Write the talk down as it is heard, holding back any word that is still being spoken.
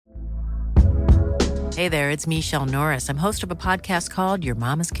Hey there, it's Michelle Norris. I'm host of a podcast called Your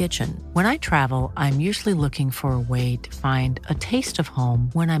Mama's Kitchen. When I travel, I'm usually looking for a way to find a taste of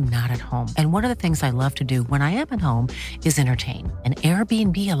home when I'm not at home. And one of the things I love to do when I am at home is entertain. And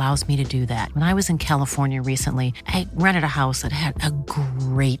Airbnb allows me to do that. When I was in California recently, I rented a house that had a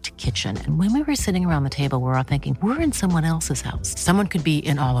great kitchen. And when we were sitting around the table, we were all thinking, we're in someone else's house. Someone could be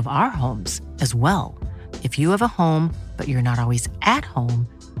in all of our homes as well. If you have a home, but you're not always at home,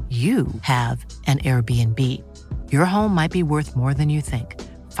 you have an Airbnb. Your home might be worth more than you think.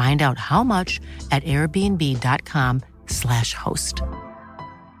 Find out how much at airbnb.com/host.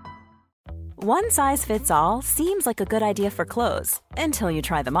 One size fits all seems like a good idea for clothes until you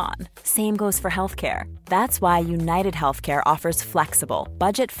try them on. Same goes for healthcare. That's why United Healthcare offers flexible,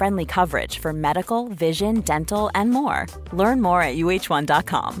 budget-friendly coverage for medical, vision, dental, and more. Learn more at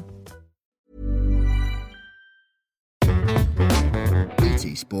uh1.com.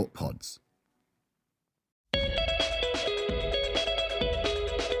 BT Sport Pods.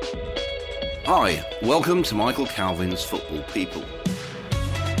 Hi, welcome to Michael Calvin's Football People.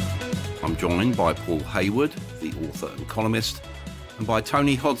 I'm joined by Paul Hayward, the author and columnist, and by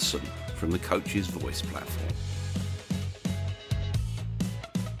Tony Hodson from the Coach's Voice platform.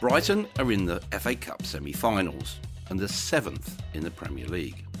 Brighton are in the FA Cup semi-finals and the 7th in the Premier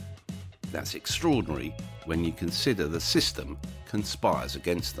League. That's extraordinary when you consider the system conspires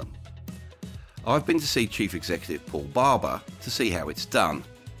against them. I've been to see Chief Executive Paul Barber to see how it's done.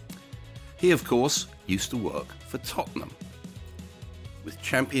 He, of course, used to work for Tottenham. With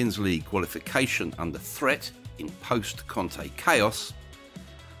Champions League qualification under threat in post-Conte chaos,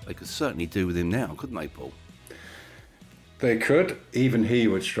 they could certainly do with him now, couldn't they, Paul? They could. Even he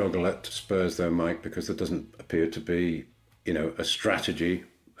would struggle at Spurs, though, Mike, because there doesn't appear to be, a strategy,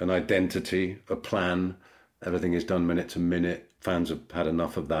 an identity, a plan. Everything is done minute to minute. Fans have had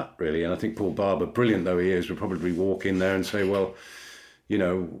enough of that, really. And I think Paul Barber, brilliant though he is, would probably walk in there and say, well,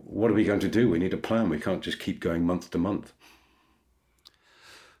 what are we going to do? We need a plan. We can't just keep going month to month.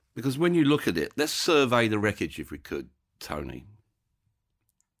 Because when you look at it, let's survey the wreckage if we could, Tony.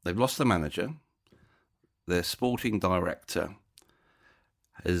 They've lost the manager. Their sporting director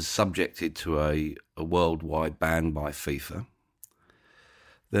is subjected to a worldwide ban by FIFA.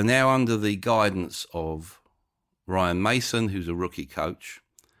 They're now under the guidance of Ryan Mason, who's a rookie coach,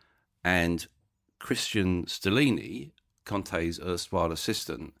 and Christian Stellini, Conte's erstwhile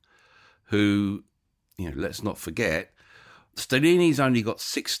assistant, who, let's not forget, Stellini's only got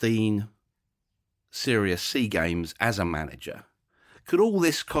 16 Serie C games as a manager. Could all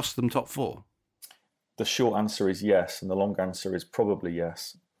this cost them top four? The short answer is yes, and the long answer is probably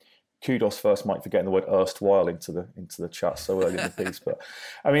yes. Kudos first, Mike, for getting the word erstwhile into the chat so early in the piece. But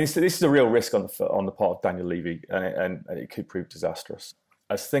I mean, this is a real risk on the part of Daniel Levy, and it could prove disastrous.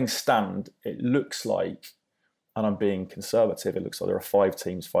 As things stand, it looks like, and I'm being conservative, it looks like there are 5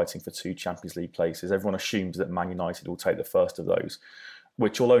 teams fighting for 2 Champions League places. Everyone assumes that Man United will take the first of those,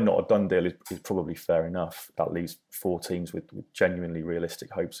 which, although not a done deal, is probably fair enough. That leaves 4 teams with genuinely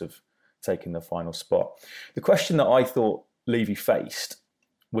realistic hopes of taking the final spot. The question that I thought Levy faced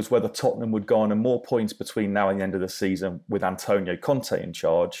was whether Tottenham would garner more points between now and the end of the season with Antonio Conte in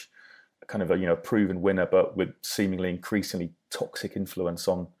charge, kind of a proven winner, but with seemingly increasingly toxic influence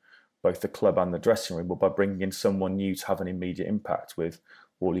on both the club and the dressing room, but by bringing in someone new to have an immediate impact with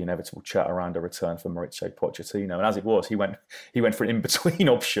all the inevitable chat around a return for Mauricio Pochettino. And as it was, he went for an in-between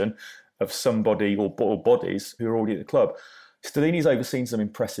option of somebody or bodies who are already at the club. Stellini's overseen some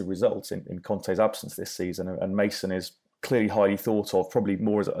impressive results in Conte's absence this season, and Mason is clearly highly thought of, probably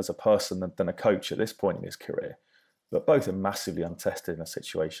more as a person than a coach at this point in his career. But both are massively untested in a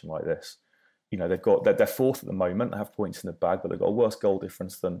situation like this. They're 4th at the moment, they have points in the bag, but they've got a worse goal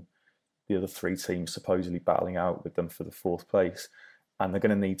difference than the other 3 teams supposedly battling out with them for the 4th place. And they're going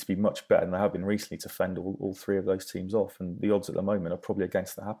to need to be much better than they have been recently to fend all 3 of those teams off. And the odds at the moment are probably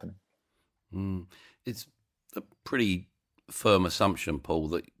against that happening. It's a pretty firm assumption, Paul,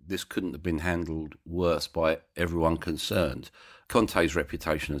 that this couldn't have been handled worse by everyone concerned. Conte's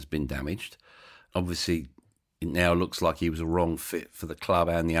reputation has been damaged. Obviously, it now looks like he was a wrong fit for the club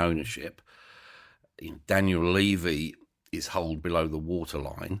and the ownership. Daniel Levy is holed below the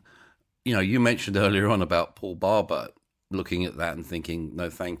waterline. You mentioned earlier on about Paul Barber looking at that and thinking, no,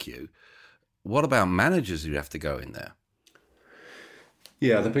 thank you. What about managers who have to go in there?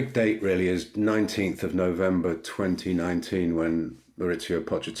 Yeah, the big date really is 19th of November 2019 when Mauricio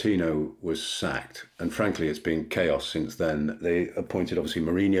Pochettino was sacked. And frankly, it's been chaos since then. They appointed, obviously,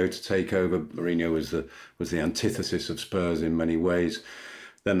 Mourinho to take over. Mourinho was the antithesis of Spurs in many ways.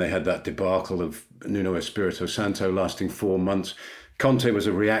 Then they had that debacle of Nuno Espirito Santo lasting 4 months. Conte was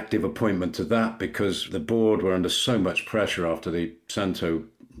a reactive appointment to that because the board were under so much pressure after the Santo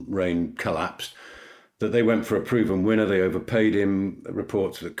reign collapsed that they went for a proven winner. They overpaid him.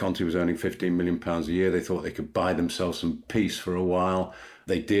 Reports that Conte was earning £15 million a year. They thought they could buy themselves some peace for a while.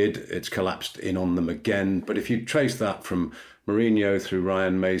 They did. It's collapsed in on them again. But if you trace that from Mourinho through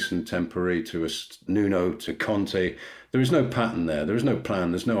Ryan Mason, Temperi to Nuno to Conte, there is no pattern there. There is no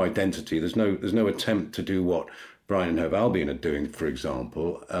plan. There's no identity. There's no attempt to do what Brighton and Hove Albion are doing, for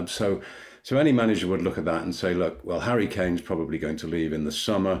example. So any manager would look at that and say, look, well, Harry Kane's probably going to leave in the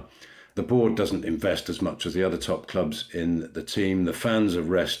summer. The board doesn't invest as much as the other top clubs in the team. The fans are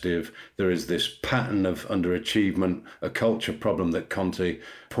restive. There is this pattern of underachievement, a culture problem that Conte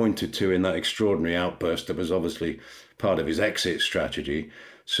pointed to in that extraordinary outburst that was obviously part of his exit strategy.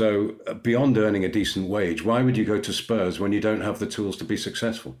 So beyond earning a decent wage, why would you go to Spurs when you don't have the tools to be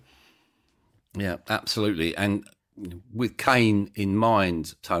successful? Yeah, absolutely. And with Kane in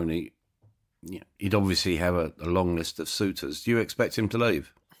mind, Tony, he'd obviously have a long list of suitors. Do you expect him to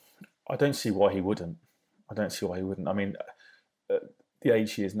leave? I don't see why he wouldn't. I mean, the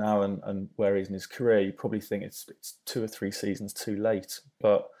age he is now and where he is in his career, you probably think it's 2 or 3 seasons too late.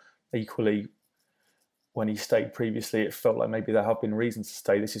 But equally, when he stayed previously, it felt like maybe there have been reasons to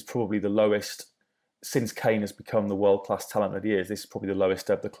stay. This is probably the lowest, since Kane has become the world-class talent of the years, this is probably the lowest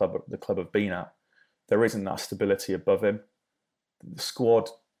ebb the club have been at. There isn't that stability above him. The squad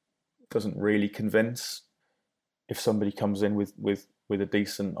doesn't really convince. If somebody comes in with a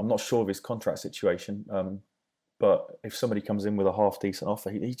decent, I'm not sure of his contract situation, but if somebody comes in with a half decent offer,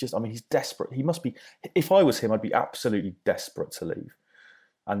 he's desperate. He must be. If I was him, I'd be absolutely desperate to leave,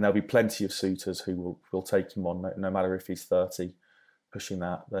 and there'll be plenty of suitors who will take him on, no matter if he's 30, pushing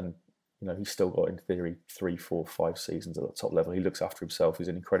that. Then he's still got, in theory, 3, 4, 5 seasons at the top level. He looks after himself. He's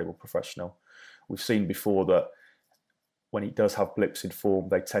an incredible professional. We've seen before that when he does have blips in form,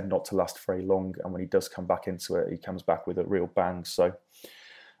 they tend not to last very long. And when he does come back into it, he comes back with a real bang. So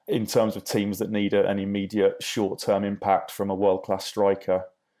in terms of teams that need an immediate short-term impact from a world-class striker,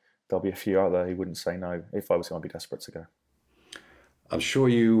 there'll be a few out there who wouldn't say no. If I was him, I'd be desperate to go. I'm sure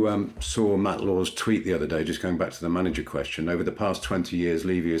you saw Matt Law's tweet the other day, just going back to the manager question. Over the past 20 years,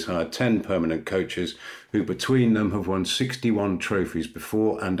 Levy has hired 10 permanent coaches who between them have won 61 trophies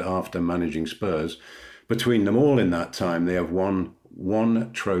before and after managing Spurs. Between them all in that time, they have won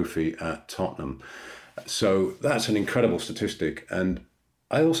 1 trophy at Tottenham. So that's an incredible statistic. And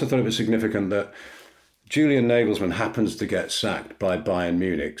I also thought it was significant that Julian Nagelsmann happens to get sacked by Bayern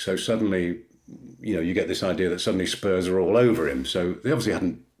Munich. So suddenly, you get this idea that suddenly Spurs are all over him. So they obviously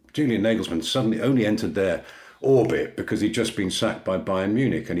hadn't. Julian Nagelsmann suddenly only entered their orbit because he'd just been sacked by Bayern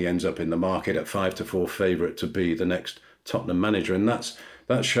Munich, and he ends up in the market at 5-4 favourite to be the next Tottenham manager. And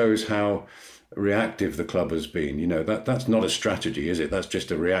that shows how reactive the club has been. That's not a strategy, is it? That's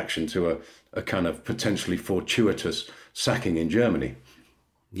just a reaction to a kind of potentially fortuitous sacking in Germany.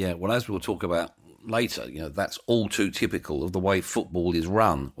 Yeah, well, as we'll talk about later, that's all too typical of the way football is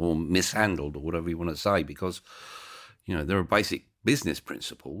run or mishandled or whatever you want to say, because, there are basic business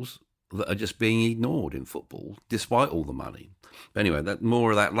principles that are just being ignored in football, despite all the money. But anyway, more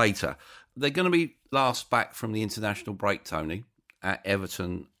of that later. They're going to be last back from the international break, Tony, at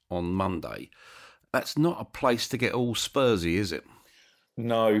Everton on Monday. That's not a place to get all Spursy, is it?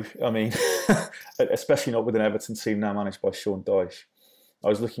 No, I mean, especially not with an Everton team now managed by Sean Dyche. I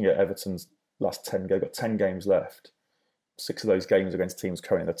was looking at Everton's last 10 games, got 10 games left. 6 of those games against teams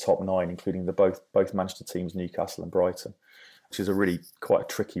currently in the top 9, including the both Manchester teams, Newcastle and Brighton, which is a really quite a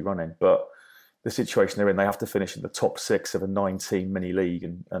tricky run-in. But the situation they're in, they have to finish in the top 6 of a 9-team mini-league.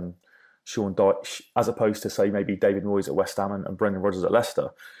 And Sean Dyche, as opposed to, say, maybe David Moyes at West Ham and Brendan Rodgers at Leicester,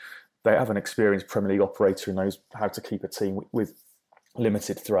 they have an experienced Premier League operator who knows how to keep a team with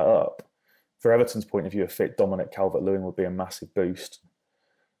limited threat up. For Everton's point of view, a fit Dominic Calvert-Lewin would be a massive boost.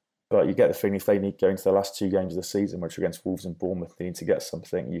 But you get the feeling if they need to go into the last 2 games of the season, which are against Wolves and Bournemouth, they need to get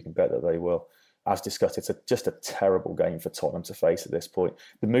something, you can bet that they will. As discussed, it's just a terrible game for Tottenham to face at this point.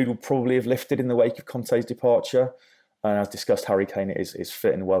 The mood will probably have lifted in the wake of Conte's departure. And as discussed, Harry Kane is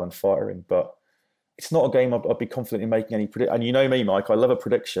fit and well and firing. But it's not a game I'd be confident in making any prediction. And you know me, Mike, I love a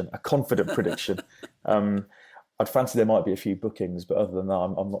prediction, a confident prediction. I'd fancy there might be a few bookings, but other than that,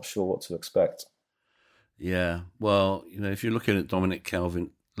 I'm not sure what to expect. Yeah, well, if you're looking at Dominic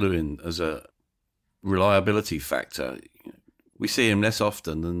Calvert-Lewin as a reliability factor, we see him less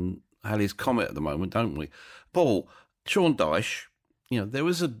often than Halley's Comet at the moment, don't we? Paul, Sean Dyche, there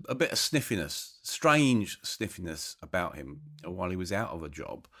was a bit of sniffiness, strange sniffiness about him while he was out of a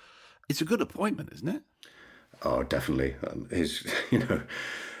job. It's a good appointment, isn't it? Oh, definitely.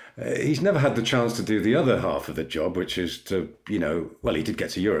 He's never had the chance to do the other half of the job, which is to, well, he did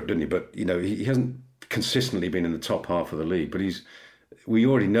get to Europe, didn't he? But, he hasn't consistently been in the top half of the league. But we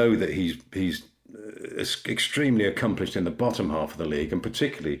already know that he's extremely accomplished in the bottom half of the league, and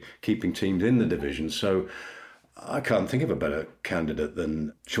particularly keeping teams in the division. So I can't think of a better candidate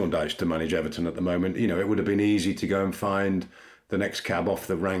than Sean Dyche to manage Everton at the moment. It would have been easy to go and find the next cab off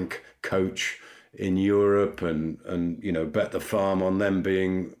the rank coach in Europe and bet the farm on them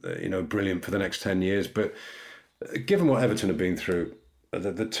being, brilliant for the next 10 years. But given what Everton have been through,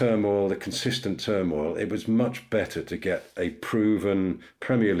 the turmoil, the consistent turmoil, it was much better to get a proven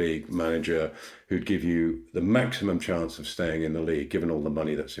Premier League manager who'd give you the maximum chance of staying in the league, given all the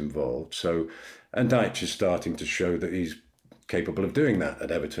money that's involved. And Dyche is starting to show that he's capable of doing that at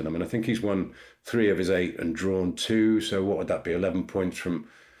Everton. I mean, I think he's won 3 of his 8 and drawn 2. So what would that be? 11 points from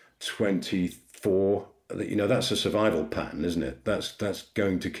 24. That's a survival pattern, isn't it? That's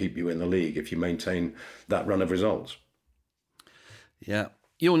going to keep you in the league if you maintain that run of results. Yeah.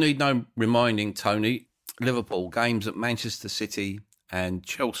 You'll need no reminding, Tony. Liverpool games at Manchester City and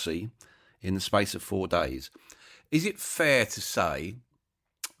Chelsea in the space of 4 days. Is it fair to say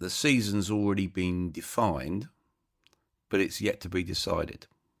the season's already been defined, but it's yet to be decided?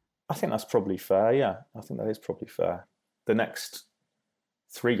 I think that's probably fair, yeah. I think that is probably fair. The next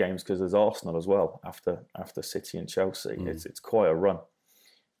 3 games, because there's Arsenal as well after City and Chelsea. It's quite a run.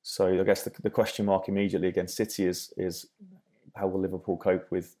 So I guess the question mark immediately against City is how will Liverpool cope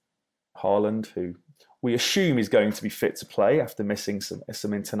with Haaland, who we assume is going to be fit to play after missing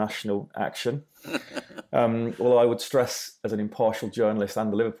some international action. Although I would stress, as an impartial journalist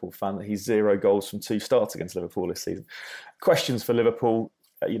and a Liverpool fan, that he's 0 goals from 2 starts against Liverpool this season. Questions for Liverpool,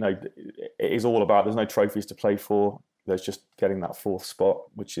 it is all about, there's no trophies to play for. There's just getting that 4th spot,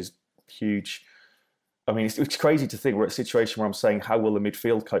 which is huge. I mean, it's crazy to think we're at a situation where I'm saying, how will the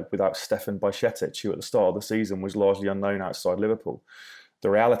midfield cope without Stefan Bajcetic, who at the start of the season was largely unknown outside Liverpool? The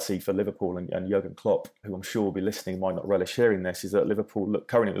reality for Liverpool and Jurgen Klopp, who I'm sure will be listening, might not relish hearing this, is that Liverpool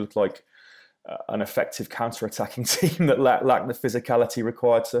currently look like an effective counter-attacking team that lack the physicality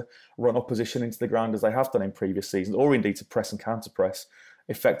required to run opposition into the ground as they have done in previous seasons, or indeed to press and counter-press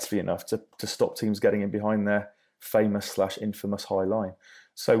effectively enough to stop teams getting in behind their famous/infamous high line.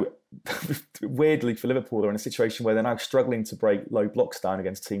 So weirdly for Liverpool, they're in a situation where they're now struggling to break low blocks down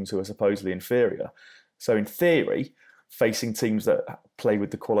against teams who are supposedly inferior. So in theory, facing teams that play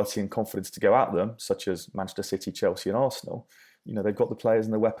with the quality and confidence to go at them, such as Manchester City, Chelsea and Arsenal, they've got the players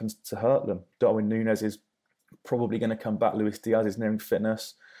and the weapons to hurt them. Darwin Núñez is probably going to come back. Luis Diaz is nearing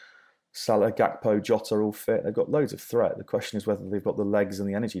fitness. Salah, Gakpo, Jota are all fit. They've got loads of threat. The question is whether they've got the legs and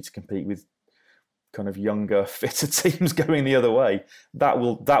the energy to compete with kind of younger, fitter teams going the other way. That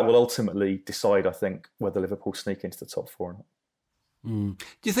will ultimately decide, I think, whether Liverpool sneak into the top 4 or not.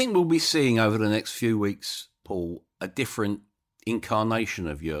 Do you think we'll be seeing over the next few weeks, Paul, a different incarnation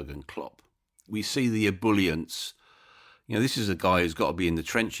of Jurgen Klopp? We see the ebullience. This is a guy who's got to be in the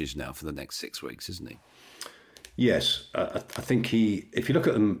trenches now for the next 6 weeks, isn't he? Yes, I think if you look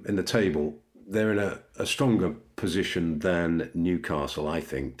at them in the table, they're in a stronger position than Newcastle, I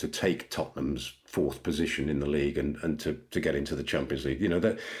think, to take Tottenham's 4th position in the league and to get into the Champions League.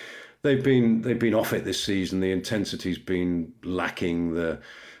 They've been off it this season. The intensity's been lacking. The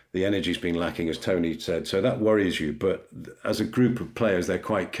energy's been lacking, as Tony said. So that worries you. But as a group of players, they're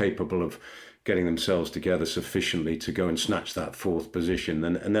quite capable of getting themselves together sufficiently to go and snatch that 4th position.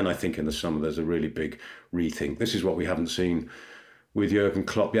 And then I think in the summer there's a really big rethink. This is what we haven't seen with Jurgen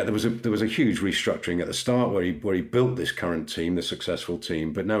Klopp yet. There was a huge restructuring at the start where he built this current team, the successful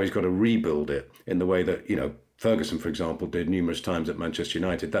team, but now he's got to rebuild it in the way that Ferguson, for example, did numerous times at Manchester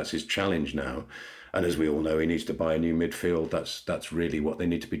United. That's his challenge now. And as we all know, he needs to buy a new midfield. That's really what they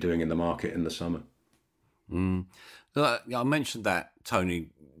need to be doing in the market in the summer. I mentioned that, Tony,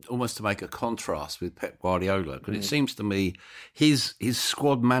 almost to make a contrast with Pep Guardiola, because it seems to me his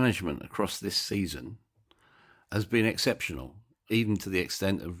squad management across this season has been exceptional, even to the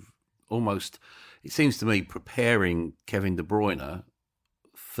extent of almost, it seems to me, preparing Kevin De Bruyne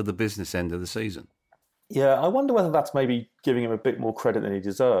for the business end of the season. Yeah, I wonder whether that's maybe giving him a bit more credit than he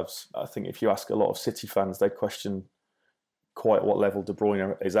deserves. I think if you ask a lot of City fans, they question quite what level De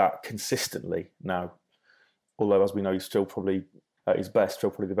Bruyne is at consistently now. Although, as we know, he's still probably at his best,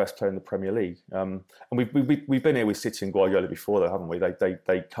 still probably the best player in the Premier League. And we've been here with City and Guardiola before, though, haven't we?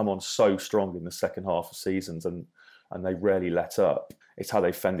 They come on so strong in the second half of seasons and they rarely let up. It's how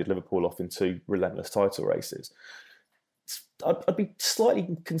they fended Liverpool off in 2 relentless title races. I'd be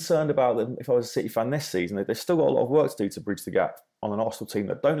slightly concerned about them if I was a City fan this season. They've still got a lot of work to do to bridge the gap on an Arsenal team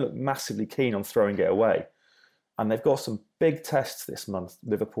that don't look massively keen on throwing it away. And they've got some big tests this month,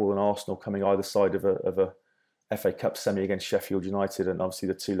 Liverpool and Arsenal coming either side of a FA Cup semi against Sheffield United, and obviously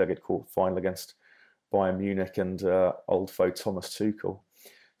the two-legged quarter final against Bayern Munich and old foe Thomas Tuchel.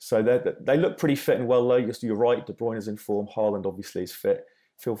 So they look pretty fit and well, though. You're right, De Bruyne is in form. Haaland obviously is fit.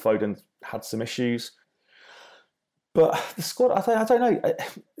 Phil Foden had some issues. But the squad, I don't know.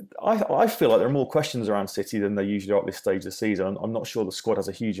 I feel like there are more questions around City than there usually are at this stage of the season. I'm not sure the squad has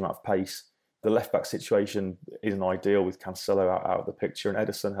a huge amount of pace. The left-back situation isn't ideal with Cancelo out of the picture, and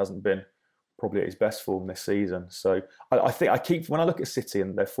Ederson hasn't been probably at his best form this season. So I think when I look at City,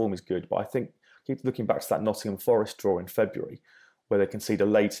 and their form is good, but I think I keep looking back to that Nottingham Forest draw in February, where they conceded a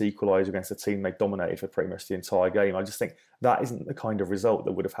late equaliser against a team they dominated for pretty much the entire game. I just think that isn't the kind of result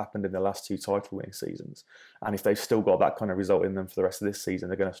that would have happened in the last two title-winning seasons. And if they've still got that kind of result in them for the rest of this season,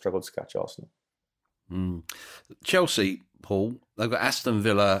 they're going to struggle to catch Arsenal. Chelsea, Paul, they've got Aston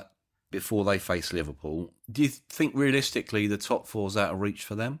Villa before they face Liverpool. Do you think realistically the top four's out of reach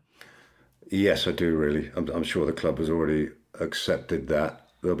for them? Yes, I do really. I'm sure the club has already accepted that.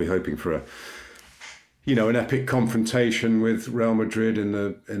 They'll be hoping for an epic confrontation with Real Madrid in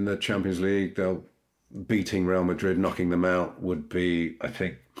the Champions League. They'll beating Real Madrid, knocking them out would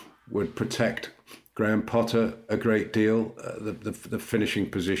protect Graham Potter a great deal. The finishing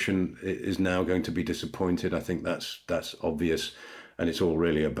position is now going to be disappointed. I think that's obvious, and it's all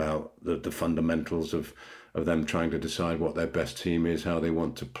really about the fundamentals of them trying to decide what their best team is, how they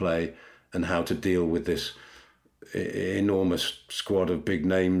want to play, and how to deal with this enormous squad of big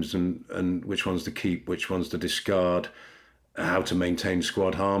names and which ones to keep, which ones to discard, how to maintain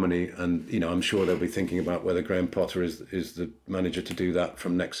squad harmony. And I'm sure they'll be thinking about whether Graham Potter is the manager to do that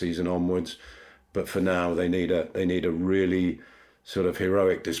from next season onwards. But for now, they need a really sort of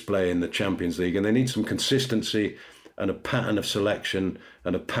heroic display in the Champions League, and they need some consistency and a pattern of selection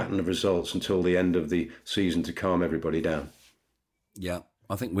and a pattern of results until the end of the season to calm everybody down. Yeah,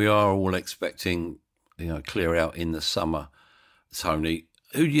 I think we are all expecting clear out in the summer. Tony,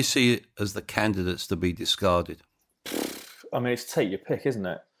 who do you see as the candidates to be discarded? I mean, it's take your pick, isn't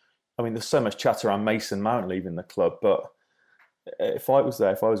it? I mean, there's so much chatter around Mason Mount leaving the club, but if I was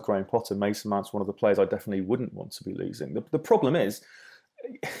Graham Potter, Mason Mount's one of the players I definitely wouldn't want to be losing. The problem is,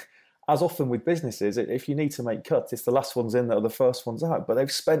 as often with businesses, if you need to make cuts, it's the last ones in that are the first ones out. But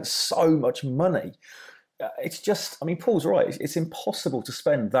they've spent so much money. It's just, I mean, Paul's right. It's impossible to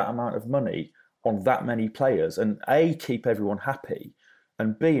spend that amount of money on that many players and A, keep everyone happy,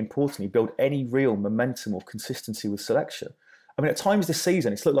 and B, importantly, build any real momentum or consistency with selection. I mean, at times this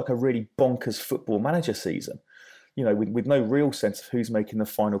season, it's looked like a really bonkers Football Manager season, with no real sense of who's making the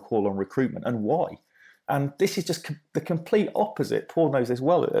final call on recruitment and why. And this is just the complete opposite. Paul knows this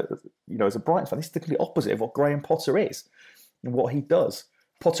well, as a Brighton fan, this is the complete opposite of what Graham Potter is and what he does.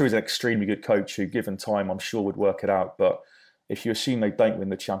 Potter is an extremely good coach who, given time, I'm sure would work it out, but if you assume they don't win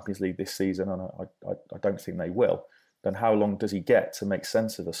the Champions League this season, and I don't think they will, then how long does he get to make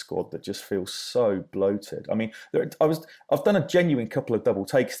sense of a squad that just feels so bloated? I mean, I've done a genuine couple of double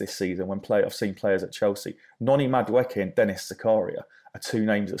takes this season when I've seen players at Chelsea. Noni Madueke and Dennis Zakaria are two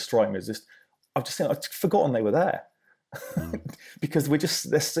names that strike me as just, I've forgotten they were there. Because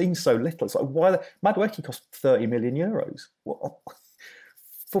they're seen so little. It's like, why? Madueke cost 30 million euros.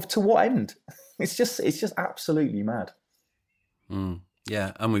 To what end? It's just absolutely mad.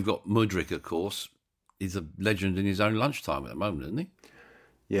 Yeah, and we've got Mudryk, of course. He's a legend in his own lunchtime at the moment, isn't he?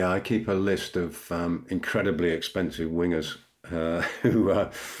 Yeah, I keep a list of incredibly expensive wingers who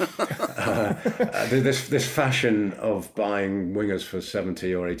this fashion of buying wingers for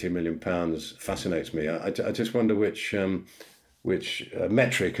 70 or 80 million pounds fascinates me. I just wonder which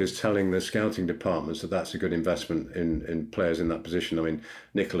metric is telling the scouting departments that that's a good investment in players in that position. I mean,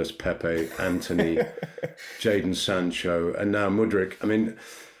 Nicolas Pepe, Anthony, Jadon Sancho, and now Mudryk. I mean,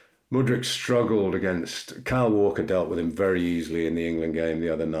 Mudryk struggled against Kyle Walker, dealt with him very easily in the England game the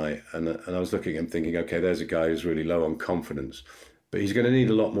other night, and I was looking at him thinking, okay, there's a guy who's really low on confidence, but he's going to need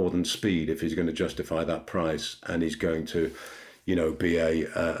a lot more than speed if he's going to justify that price, and he's going to, be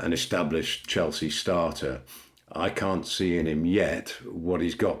an established Chelsea starter. I can't see in him yet what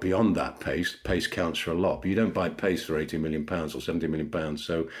he's got beyond that pace. Pace counts for a lot, but you don't buy pace for £80 million or £70 million.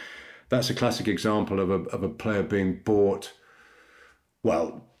 So that's a classic example of a player being bought.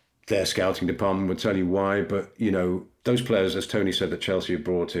 Well, their scouting department would tell you why, but those players, as Tony said, that Chelsea have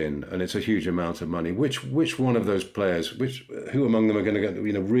brought in, and it's a huge amount of money. Which one of those players, who among them are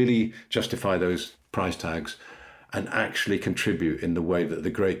going to really justify those price tags and actually contribute in the way that the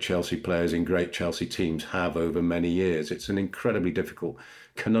great Chelsea players in great Chelsea teams have over many years? It's an incredibly difficult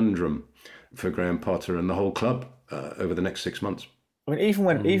conundrum for Graham Potter and the whole club over the next 6 months. I mean, even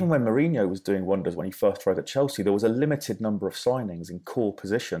when Mourinho was doing wonders when he first tried at Chelsea, there was a limited number of signings in core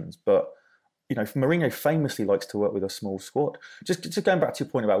positions. But Mourinho famously likes to work with a small squad. Just going back to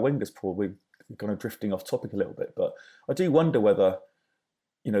your point about wingers, Paul, we're kind of drifting off topic a little bit, but I do wonder whether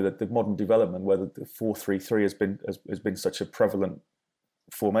the modern development, whether the 4-3-3 has been such a prevalent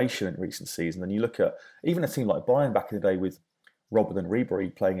formation in recent seasons. And you look at even a team like Bayern back in the day with Robben and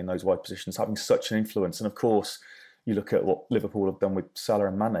Ribery playing in those wide positions, having such an influence, and of course. You look at what Liverpool have done with Salah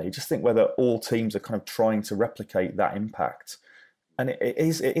and Mane. You just think whether all teams are kind of trying to replicate that impact. And it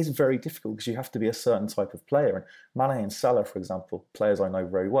is very difficult because you have to be a certain type of player. And Mane and Salah, for example, players I know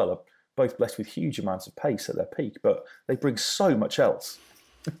very well, are both blessed with huge amounts of pace at their peak, but they bring so much else.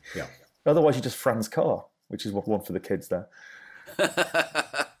 Yeah. Otherwise, you're just Franz Carr, which is one for the kids there.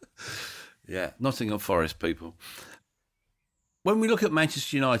 Yeah, Nottingham Forest people. When we look at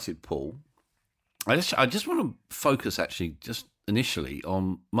Manchester United, Paul, I just want to focus actually just initially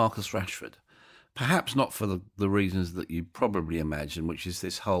on Marcus Rashford. Perhaps not for the reasons that you probably imagine, which is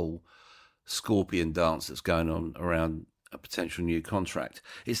this whole scorpion dance that's going on around a potential new contract.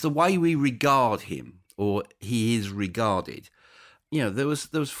 It's the way we regard him, or he is regarded. There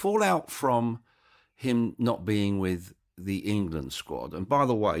was fallout from him not being with the England squad. And by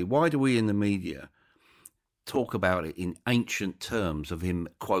the way, why do we in the media talk about it in ancient terms of him,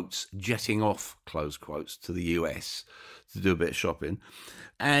 quotes, jetting off, close quotes, to the US to do a bit of shopping?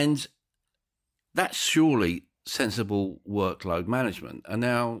 And that's surely sensible workload management. And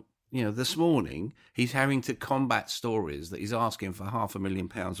now, this morning, he's having to combat stories that he's asking for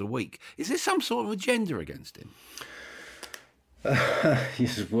 £500,000 a week. Is there some sort of agenda against him?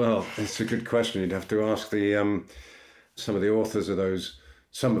 Yes, well, it's a good question. You'd have to ask the some of the authors of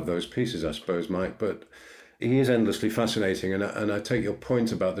some of those pieces, I suppose, Mike, but he is endlessly fascinating, and I take your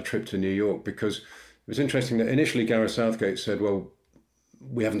point about the trip to New York, because it was interesting that initially Gareth Southgate said, well,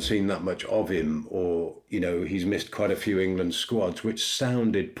 we haven't seen that much of him, or, he's missed quite a few England squads, which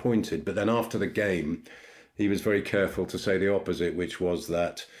sounded pointed. But then after the game, he was very careful to say the opposite, which was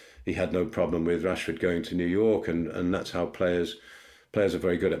that he had no problem with Rashford going to New York, and that's how players are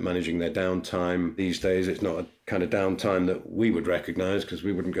very good at managing their downtime these days. It's not a kind of downtime that we would recognise, because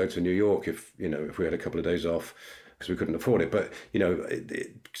we wouldn't go to New York if we had a couple of days off, because we couldn't afford it. But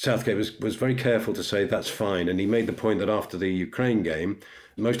Southgate was very careful to say that's fine, and he made the point that after the Ukraine game,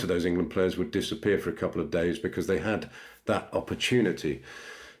 most of those England players would disappear for a couple of days because they had that opportunity.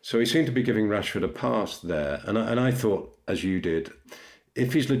 So he seemed to be giving Rashford a pass there, and I thought, as you did,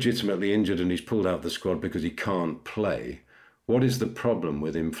 if he's legitimately injured and he's pulled out the squad because he can't play, what is the problem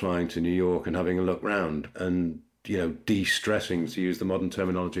with him flying to New York and having a look round and, de-stressing, to use the modern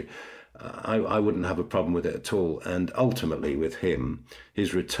terminology? I wouldn't have a problem with it at all. And ultimately with him,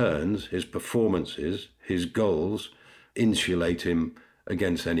 his returns, his performances, his goals insulate him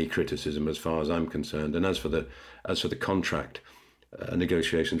against any criticism as far as I'm concerned. And as for the contract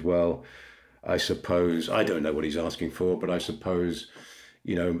negotiations, well, I suppose, I don't know what he's asking for, but I suppose,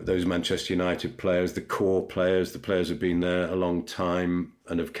 those Manchester United players, the core players, the players who've been there a long time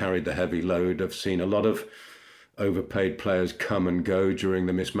and have carried the heavy load. I've seen a lot of overpaid players come and go during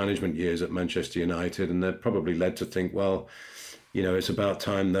the mismanagement years at Manchester United, and they're probably led to think, well, it's about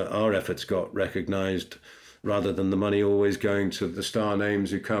time that our efforts got recognised, rather than the money always going to the star names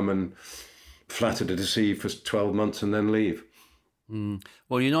who come and flatter to deceive for 12 months and then leave.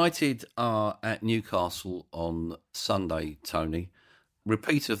 Well, United are at Newcastle on Sunday, Tony.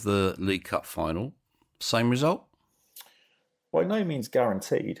 Repeat of the League Cup final. Same result? By no means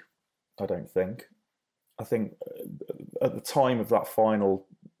guaranteed, I don't think. I think at the time of that final,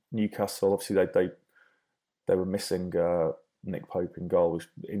 Newcastle, obviously they were missing Nick Pope in goal, which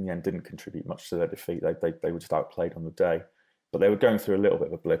in the end didn't contribute much to their defeat. They were just outplayed on the day. But they were going through a little bit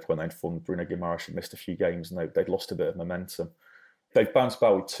of a blip when they'd formed Bruno Guimaraes and missed a few games, and they'd lost a bit of momentum. They've bounced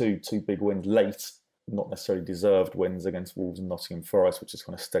back with two big wins late, not necessarily deserved wins against Wolves and Nottingham Forest, which has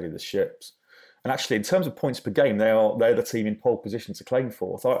kind of steadied the ships. And actually, in terms of points per game, they're the team in pole position to claim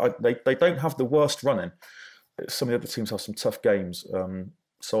fourth. They don't have the worst running. Some of the other teams have some tough games.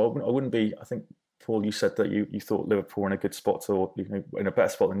 So I wouldn't be. I think, Paul, you said that you thought Liverpool were in a good spot, or in a better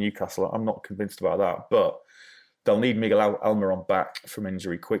spot than Newcastle. I'm not convinced about that, but they'll need Miguel Almiron back from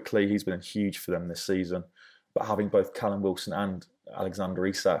injury quickly. He's been huge for them this season. But having both Callum Wilson and Alexander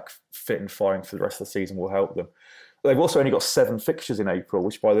Isak fit and firing for the rest of the season will help them. They've also only got 7 fixtures in April,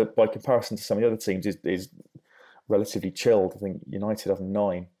 which by comparison to some of the other teams is relatively chilled. I think United have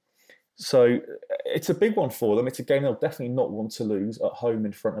 9. So it's a big one for them. It's a game they'll definitely not want to lose at home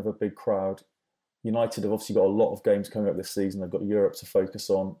in front of a big crowd United have obviously got a lot of games coming up this season. They've got Europe to focus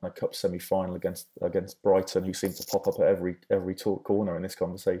on, a cup semi-final against Brighton, who seem to pop up at every corner in this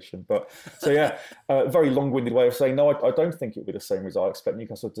conversation. But so yeah, a very long-winded way of saying no. I don't think it will be the same result. I expect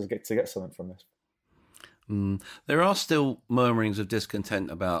Newcastle to get something from this. There are still murmurings of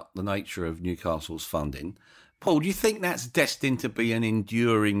discontent about the nature of Newcastle's funding. Paul, do you think that's destined to be an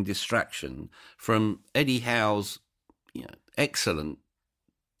enduring distraction from Eddie Howe's excellent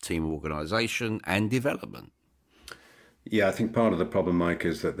team organisation and development? Yeah, I think part of the problem, Mike,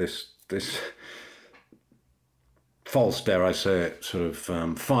 is that this false, dare I say it, sort of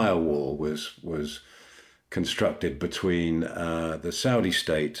firewall was constructed between the Saudi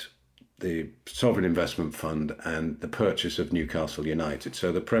state, the Sovereign Investment Fund, and the purchase of Newcastle United.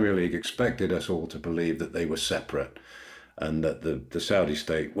 So the Premier League expected us all to believe that they were separate and that the Saudi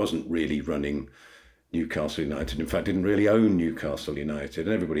state wasn't really running Newcastle United, in fact, didn't really own Newcastle United.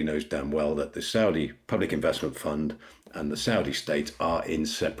 And everybody knows damn well that the Saudi Public Investment Fund and the Saudi state are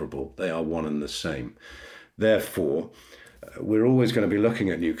inseparable. They are one and the same. Therefore, we're always going to be looking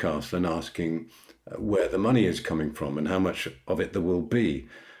at Newcastle and asking where the money is coming from and how much of it there will be.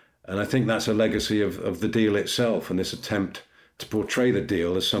 And I think that's a legacy of the deal itself and this attempt to portray the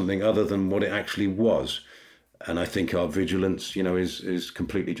deal as something other than what it actually was. And I think our vigilance, is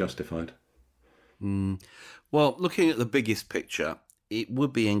completely justified. Well, looking at the biggest picture, it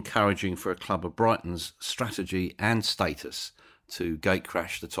would be encouraging for a club of Brighton's strategy and status to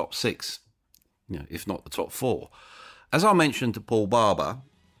gatecrash the top six, if not the top four. As I mentioned to Paul Barber,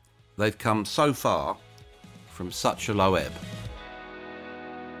 they've come so far from such a low ebb.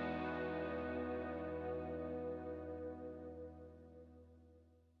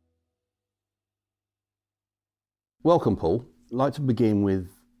 Welcome, Paul. I'd like to begin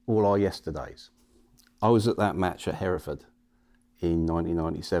with all our yesterdays. I was at that match at Hereford in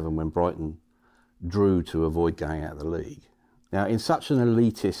 1997 when Brighton drew to avoid going out of the league. Now, in such an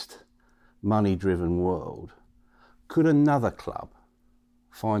elitist, money-driven world, could another club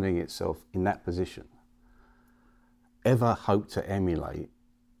finding itself in that position ever hope to emulate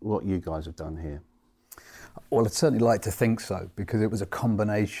what you guys have done here? Well, I'd certainly like to think so, because it was a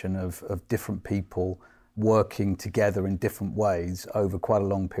combination of different people working together in different ways over quite a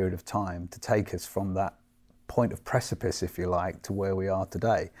long period of time to take us from that point of precipice, if you like, to where we are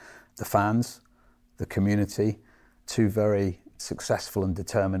today. The fans, the community, two very successful and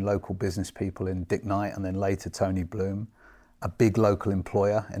determined local business people in Dick Knight and then later Tony Bloom, a big local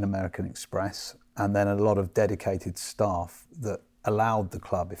employer in American Express, and then a lot of dedicated staff that allowed the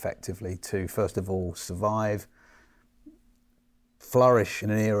club effectively to, first of all, survive, flourish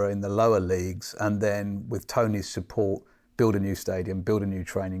in an era in the lower leagues, and then with Tony's support build a new stadium, build a new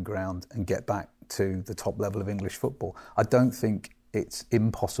training ground and get back to the top level of English football. I don't think it's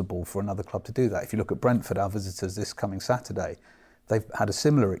impossible for another club to do that. If you look at Brentford, our visitors this coming Saturday, they've had a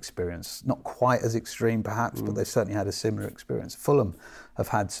similar experience, not quite as extreme perhaps, but they've certainly had a similar experience. Fulham have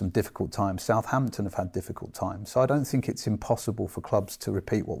had some difficult times, Southampton have had difficult times, so I don't think it's impossible for clubs to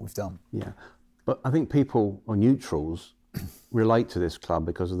repeat what we've done. Yeah, but I think people or neutrals relate to this club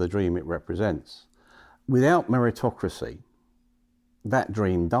because of the dream it represents. Without meritocracy, that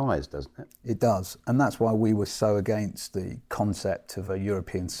dream dies, doesn't it? It does, and that's why we were so against the concept of a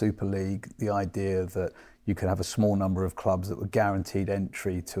European Super League, the idea that you could have a small number of clubs that were guaranteed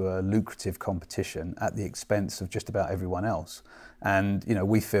entry to a lucrative competition at the expense of just about everyone else. And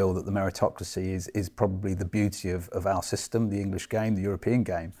we feel that the meritocracy is probably the beauty of our system, the English game, the European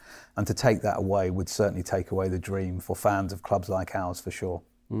game. And to take that away would certainly take away the dream for fans of clubs like ours, for sure.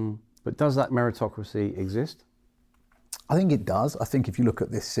 But does that meritocracy exist? I think it does. I think if you look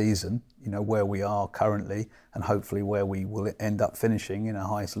at this season, where we are currently and hopefully where we will end up finishing in our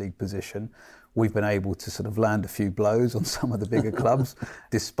highest league position, we've been able to sort of land a few blows on some of the bigger clubs,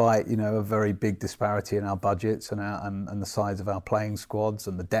 despite a very big disparity in our budgets and the size of our playing squads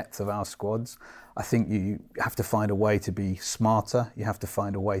and the depth of our squads. I think you have to find a way to be smarter. You have to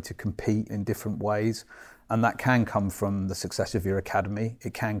find a way to compete in different ways. And that can come from the success of your academy.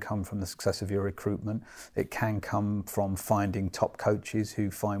 It can come from the success of your recruitment. It can come from finding top coaches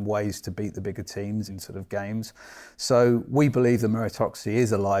who find ways to beat the bigger teams in sort of games. So we believe the meritocracy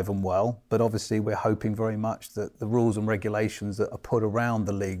is alive and well, but obviously we're hoping very much that the rules and regulations that are put around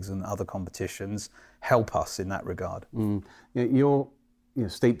the leagues and other competitions help us in that regard. You're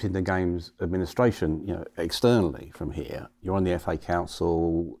steeped in the game's administration, externally from here. You're on the FA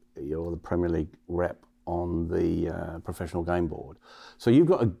Council, you're the Premier League rep on the professional game board. So you've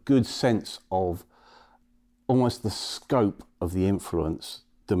got a good sense of almost the scope of the influence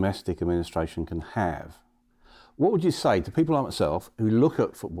domestic administration can have. What would you say to people like myself who look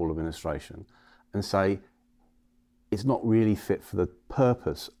at football administration and say it's not really fit for the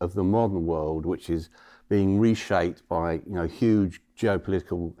purpose of the modern world, which is being reshaped by huge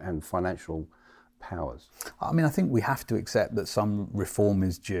geopolitical and financial powers? I mean, I think we have to accept that some reform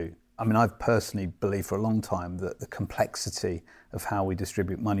is due. I mean, I've personally believed for a long time that the complexity of how we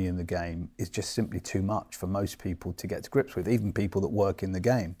distribute money in the game is just simply too much for most people to get to grips with, even people that work in the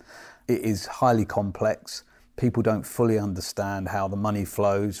game. It is highly complex. People don't fully understand how the money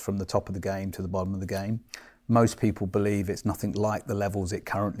flows from the top of the game to the bottom of the game. Most people believe it's nothing like the levels it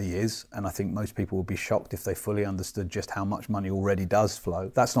currently is, and I think most people would be shocked if they fully understood just how much money already does flow.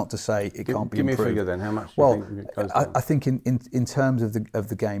 That's not to say it can't be improved. Give me a figure then, how much well, do you think it goes down? I think in terms of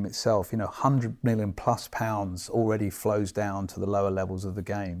the game itself, 100 million plus pounds already flows down to the lower levels of the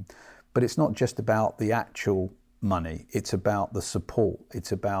game. But it's not just about the actual money, it's about the support,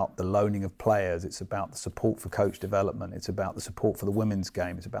 it's about the loaning of players, it's about the support for coach development, it's about the support for the women's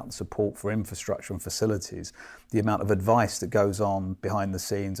game, it's about the support for infrastructure and facilities, the amount of advice that goes on behind the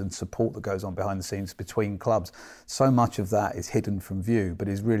scenes and support that goes on behind the scenes between clubs. So much of that is hidden from view, but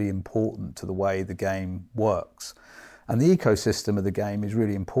is really important to the way the game works. And the ecosystem of the game is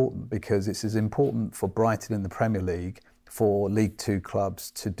really important because it's as important for Brighton in the Premier League, for League Two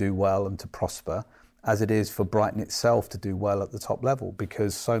clubs to do well and to prosper, as it is for Brighton itself to do well at the top level,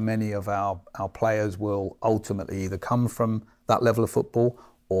 because so many of our players will ultimately either come from that level of football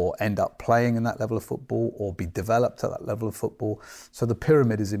or end up playing in that level of football or be developed at that level of football. So the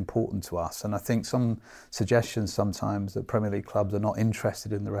pyramid is important to us. And I think some suggestions sometimes that Premier League clubs are not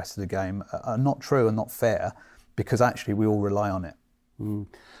interested in the rest of the game are not true and not fair, because actually we all rely on it.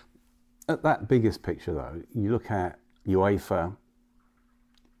 At that biggest picture though, you look at UEFA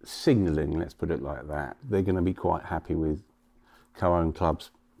signalling, let's put it like that, they're going to be quite happy with co-owned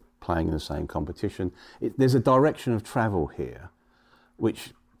clubs playing in the same competition. There's a direction of travel here,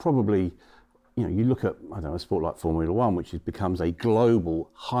 which probably, you look at, I don't know, a sport like Formula One, which becomes a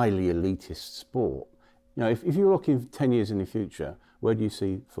global, highly elitist sport. If you're looking 10 years in the future, where do you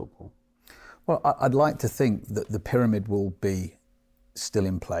see football? Well, I'd like to think that the pyramid will be still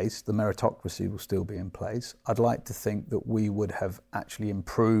in place, the meritocracy will still be in place. I'd like to think that we would have actually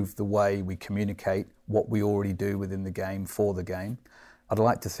improved the way we communicate what we already do within the game for the game. I'd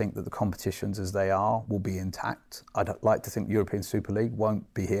like to think that the competitions as they are will be intact. I'd like to think the European Super League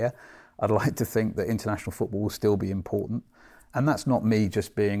won't be here. I'd like to think that international football will still be important. And that's not me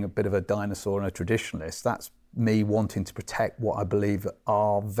just being a bit of a dinosaur and a traditionalist. That's me wanting to protect what I believe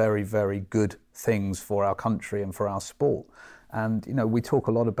are very, very good things for our country and for our sport. And, we talk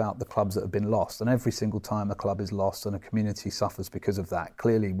a lot about the clubs that have been lost, and every single time a club is lost and a community suffers because of that,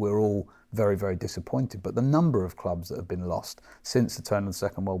 clearly we're all very, very disappointed. But the number of clubs that have been lost since the turn of the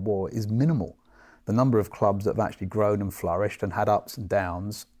Second World War is minimal. The number of clubs that have actually grown and flourished and had ups and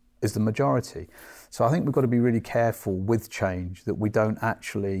downs is the majority. So I think we've got to be really careful with change, that we don't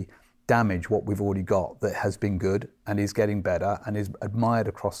actually damage what we've already got that has been good and is getting better and is admired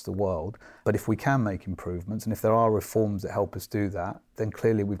across the world. But if we can make improvements, and if there are reforms that help us do that, then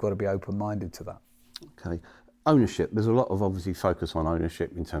clearly we've got to be open-minded to that. Okay. Ownership. There's a lot of obviously focus on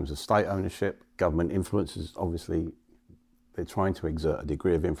ownership in terms of state ownership. Government influences, obviously, they're trying to exert a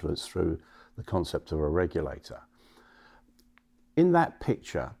degree of influence through the concept of a regulator. In that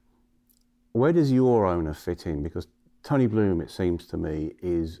picture, where does your owner fit in? Because Tony Bloom, it seems to me,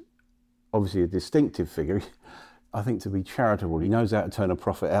 is obviously a distinctive figure. I think to be charitable, he knows how to turn a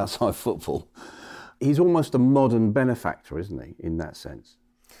profit outside football. He's almost a modern benefactor, isn't he, in that sense?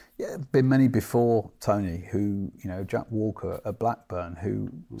 Yeah, been many before Tony, who, Jack Walker at Blackburn, who,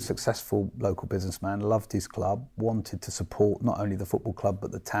 successful local businessman, loved his club, wanted to support not only the football club,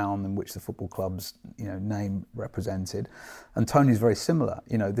 but the town in which the football club's, name represented. And Tony's very similar.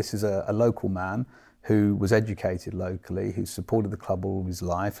 This is a local man who was educated locally, who supported the club all his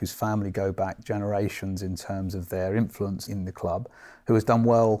life, whose family go back generations in terms of their influence in the club, who has done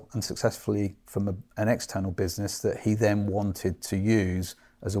well and successfully from an external business that he then wanted to use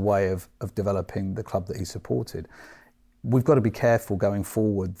as a way of developing the club that he supported. We've got to be careful going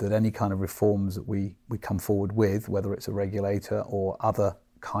forward that any kind of reforms that we come forward with, whether it's a regulator or other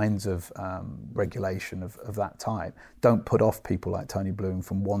kinds of regulation of that type, don't put off people like Tony Bloom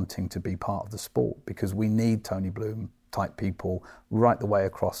from wanting to be part of the sport, because we need Tony Bloom type people right the way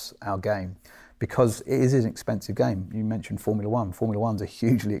across our game, because it is an expensive game. You mentioned Formula One. Formula One's a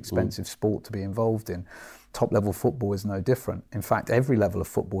hugely expensive sport to be involved in. Top level football is no different. In fact, every level of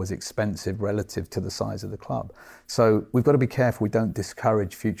football is expensive relative to the size of the club. So we've got to be careful we don't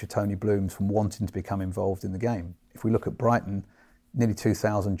discourage future Tony Blooms from wanting to become involved in the game. If we look at Brighton, nearly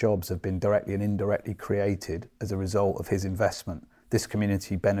 2,000 jobs have been directly and indirectly created as a result of his investment. this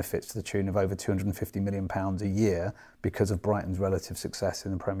community benefits to the tune of over £250 million a year because of Brighton's relative success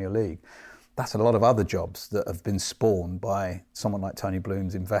in the Premier League. That's a lot of other jobs that have been spawned by someone like Tony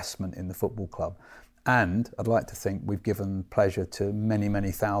Bloom's investment in the football club. And I'd like to think we've given pleasure to many,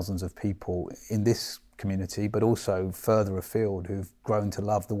 many thousands of people in this community, but also further afield, who've grown to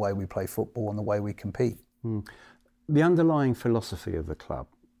love the way we play football and the way we compete. The underlying philosophy of the club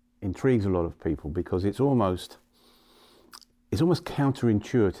intrigues a lot of people because it's almost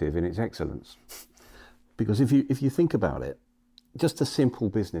counterintuitive in its excellence. Because if you think about it, just a simple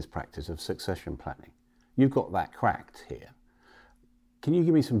business practice of succession planning, you've got that cracked here. Can you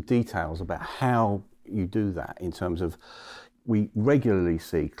give me some details about how you do that in terms of, we regularly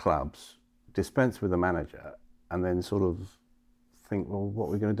see clubs dispense with a manager and then sort of think, well, what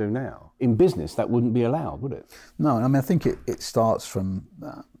are we going to do now? In business, that wouldn't be allowed, would it? No, I mean, I think it starts from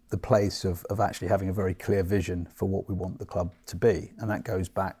the place of actually having a very clear vision for what we want the club to be. And that goes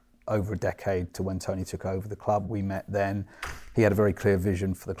back over a decade to when Tony took over the club. We met then. He had a very clear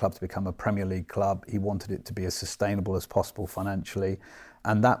vision for the club to become a Premier League club. He wanted it to be as sustainable as possible financially.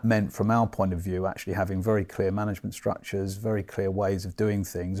 And that meant, from our point of view, actually having very clear management structures, very clear ways of doing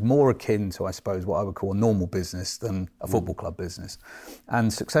things, more akin to, I suppose, what I would call a normal business than a football club business.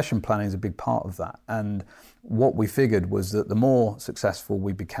 And succession planning is a big part of that. And what we figured was that the more successful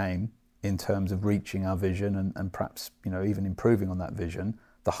we became in terms of reaching our vision and perhaps, even improving on that vision,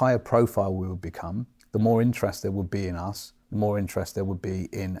 the higher profile we would become, the more interest there would be in us, the more interest there would be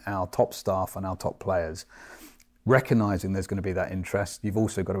in our top staff and our top players. Recognising there's going to be that interest, you've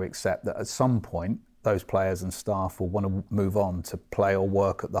also got to accept that at some point those players and staff will want to move on to play or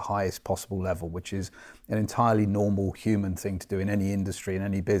work at the highest possible level, which is an entirely normal human thing to do in any industry, in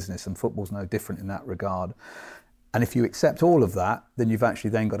any business, and football's no different in that regard. And if you accept all of that, then you've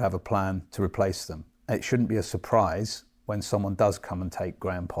actually then got to have a plan to replace them. It shouldn't be a surprise when someone does come and take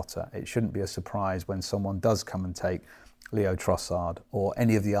Graham Potter. It shouldn't be a surprise when someone does come and take Leo Trossard or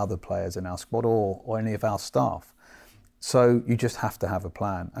any of the other players in our squad or any of our staff. So you just have to have a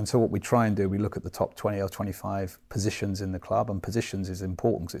plan. And so what we try and do, we look at the top 20 or 25 positions in the club, and positions is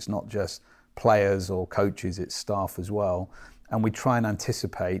important because it's not just players or coaches, it's staff as well. And we try and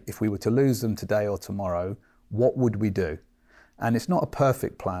anticipate, if we were to lose them today or tomorrow, what would we do? And it's not a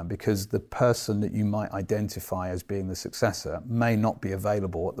perfect plan because the person that you might identify as being the successor may not be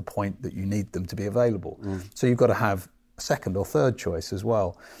available at the point that you need them to be available. So you've got to have a second or third choice as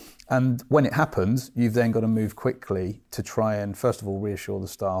well. And when it happens, you've then got to move quickly to try and, first of all, reassure the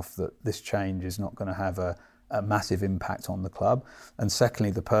staff that this change is not going to have a massive impact on the club. And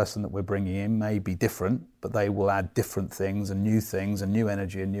secondly, the person that we're bringing in may be different, but they will add different things and new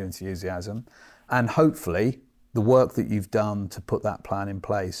energy and new enthusiasm. And hopefully, the work that you've done to put that plan in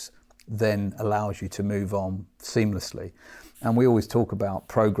place then allows you to move on seamlessly. And we always talk about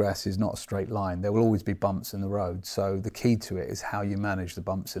progress is not a straight line. There will always be bumps in the road. So the key to it is how you manage the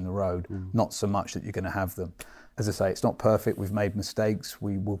bumps in the road, not so much that you're going to have them. As I say, it's not perfect. We've made mistakes.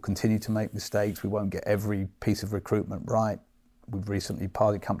 We will continue to make mistakes. We won't get every piece of recruitment right. We've recently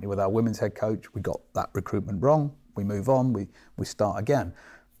parted company with our women's head coach. We got that recruitment wrong. We move on. We start again.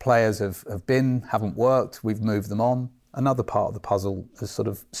 Players haven't worked. We've moved them on. Another part of the puzzle is sort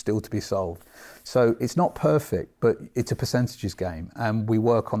of still to be solved. So it's not perfect, but it's a percentages game. And we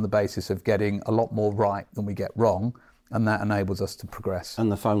work on the basis of getting a lot more right than we get wrong. And that enables us to progress.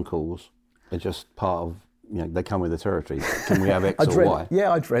 And the phone calls are just part of, they come with the territory. Can we have X or Y?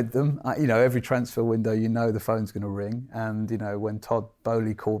 Yeah, I'd read them. Every transfer window, the phone's going to ring. And, when Todd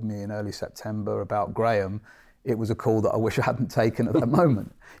Bowley called me in early September about Graham, it was a call that I wish I hadn't taken at that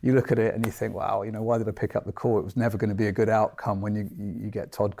moment. You look at it and you think, wow, why did I pick up the call? It was never going to be a good outcome when you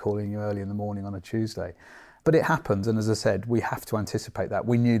get Todd calling you early in the morning on a Tuesday. But it happens, and as I said, we have to anticipate that.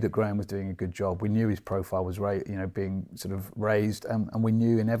 We knew that Graham was doing a good job. We knew his profile was being sort of raised, and we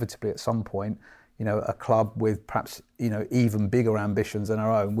knew inevitably at some point, a club with perhaps even bigger ambitions than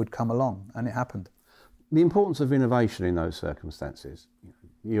our own would come along, and it happened. The importance of innovation in those circumstances.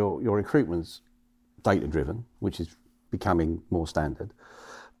 Your recruitment's data-driven, which is becoming more standard.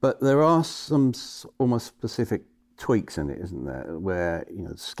 But there are some almost specific tweaks in it, isn't there? Where,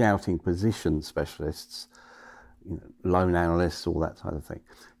 scouting position specialists, loan analysts, all that type of thing.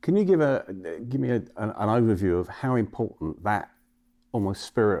 Can you give me an overview of how important that almost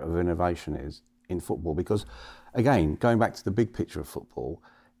spirit of innovation is in football? Because, again, going back to the big picture of football,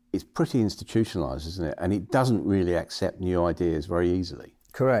 it's pretty institutionalised, isn't it? And it doesn't really accept new ideas very easily.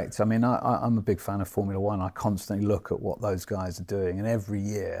 Correct. I mean, I'm a big fan of Formula One. I constantly look at what those guys are doing, and every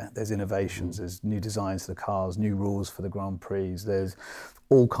year there's innovations, there's new designs to the cars, new rules for the Grand Prix, there's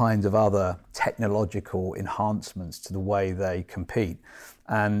all kinds of other technological enhancements to the way they compete.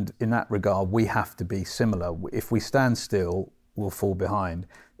 And in that regard, we have to be similar. If we stand still, we'll fall behind.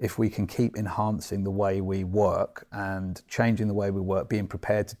 If we can keep enhancing the way we work and changing the way we work, being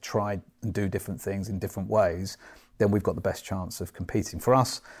prepared to try and do different things in different ways, then we've got the best chance of competing. For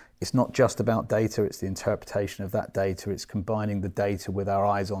us, it's not just about data, it's the interpretation of that data, it's combining the data with our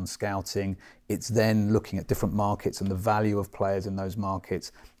eyes on scouting, it's then looking at different markets and the value of players in those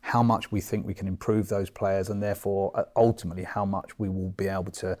markets, how much we think we can improve those players, and therefore ultimately how much we will be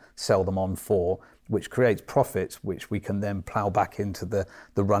able to sell them on for, which creates profits which we can then plough back into the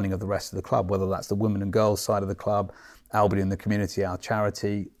running of the rest of the club, whether that's the women and girls side of the club, Albany and the community, our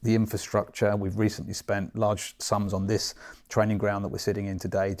charity, the infrastructure. We've recently spent large sums on this training ground that we're sitting in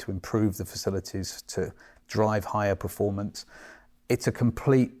today to improve the facilities, to drive higher performance. It's a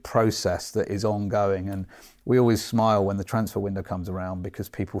complete process that is ongoing, and we always smile when the transfer window comes around because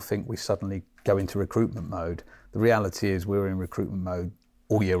people think we suddenly go into recruitment mode. The reality is we're in recruitment mode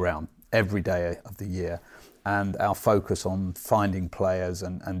all year round, every day of the year, and our focus on finding players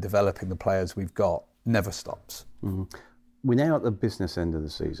and developing the players we've got never stops. Mm-hmm. We're now at the business end of the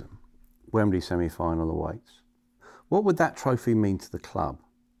season. Wembley semi-final awaits. What would that trophy mean to the club,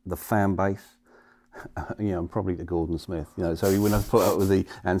 the fan base? And probably to Gordon Smith. So he wouldn't have put up with the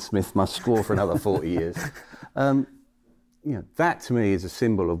 "and Smith must score for another 40 years." That to me is a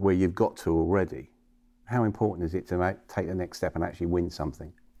symbol of where you've got to already. How important is it to take the next step and actually win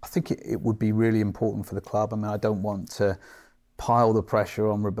something? I think it would be really important for the club. I mean, I don't want to pile the pressure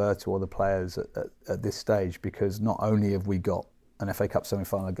on Roberto or the players at this stage, because not only have we got an FA Cup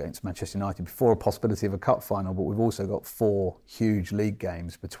semi-final against Manchester United before a possibility of a cup final, but we've also got 4 huge league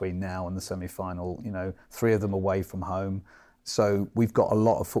games between now and the semi-final, 3 of them away from home. So we've got a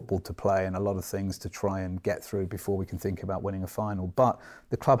lot of football to play and a lot of things to try and get through before we can think about winning a final. But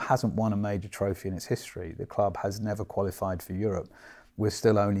the club hasn't won a major trophy in its history. The club has never qualified for Europe. We're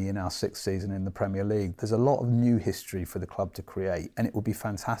still only in our 6th season in the Premier League. There's a lot of new history for the club to create, and it would be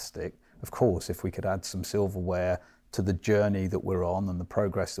fantastic, of course, if we could add some silverware to the journey that we're on and the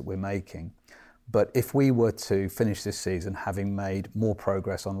progress that we're making. But if we were to finish this season having made more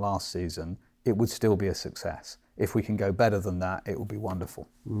progress on last season, it would still be a success. If we can go better than that, it would be wonderful.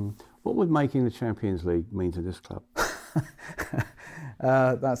 What would making the Champions League mean to this club?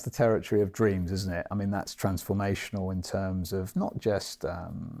 That's the territory of dreams, isn't it? I mean, that's transformational in terms of not just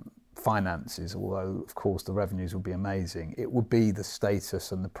finances, although of course the revenues would be amazing. It would be the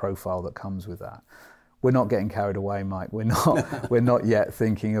status and the profile that comes with that. We're not getting carried away, Mike. We're not yet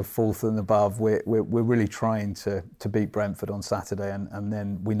thinking of 4th and above. We're really trying to beat Brentford on Saturday, and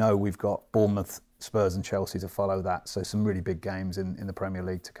then we know we've got Bournemouth, Spurs and Chelsea to follow that. So some really big games in the Premier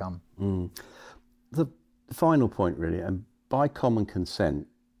League to come. The final point really, and by common consent,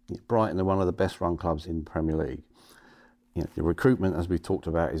 Brighton are one of the best run clubs in the Premier League. The recruitment, as we've talked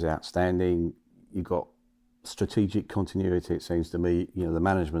about, is outstanding. You've got strategic continuity, it seems to me. The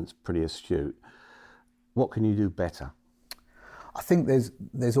management's pretty astute. What can you do better? I think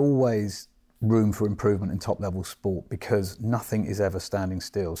there's always room for improvement in top-level sport because nothing is ever standing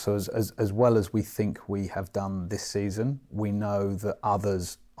still. So as well as we think we have done this season, we know that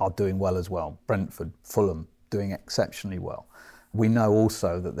others are doing well as well. Brentford, Fulham, doing exceptionally well. We know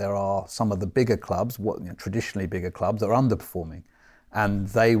also that there are some of the bigger clubs, traditionally bigger clubs, that are underperforming. And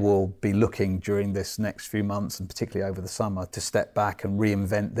they will be looking during this next few months, and particularly over the summer, to step back and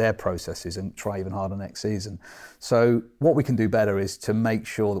reinvent their processes and try even harder next season. So what we can do better is to make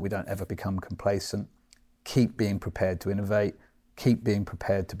sure that we don't ever become complacent, keep being prepared to innovate, keep being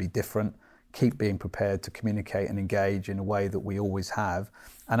prepared to be different, keep being prepared to communicate and engage in a way that we always have,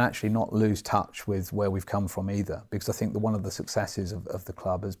 and actually not lose touch with where we've come from either. Because I think that one of the successes of the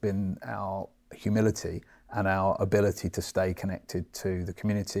club has been our humility and our ability to stay connected to the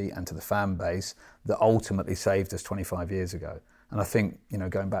community and to the fan base that ultimately saved us 25 years ago. And I think,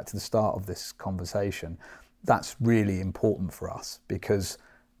 going back to the start of this conversation, that's really important for us because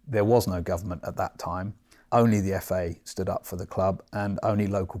there was no government at that time. Only the FA stood up for the club and only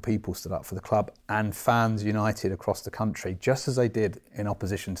local people stood up for the club, and fans united across the country, just as they did in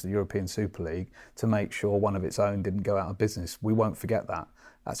opposition to the European Super League, to make sure one of its own didn't go out of business. We won't forget that.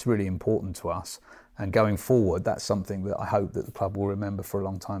 That's really important to us. And going forward, that's something that I hope that the club will remember for a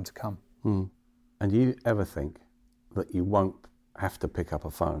long time to come. And do you ever think that you won't have to pick up a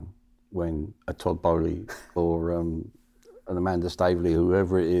phone when a Todd Bowley or an Amanda Staveley,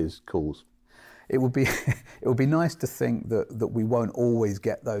 whoever it is, calls? it would be it would be nice to think that we won't always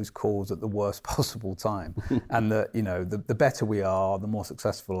get those calls at the worst possible time, and that the better we are, the more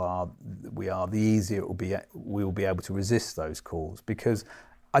successful we are, the easier it will be. We will be able to resist those calls, because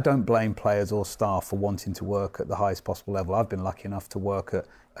I don't blame players or staff for wanting to work at the highest possible level. I've been lucky enough to work at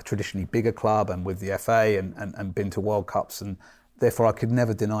a traditionally bigger club and with the FA and been to World Cups, and therefore I could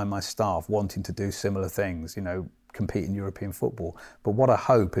never deny my staff wanting to do similar things, compete in European football. But what I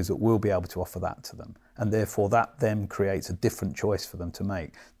hope is that we'll be able to offer that to them, and therefore that then creates a different choice for them to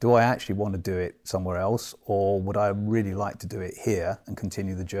make. Do I actually want to do it somewhere else, or would I really like to do it here and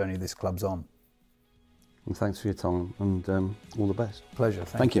continue the journey this club's on? And thanks for your time, and all the best. Pleasure.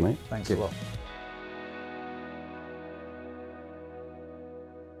 Thank you, mate. Thanks a lot.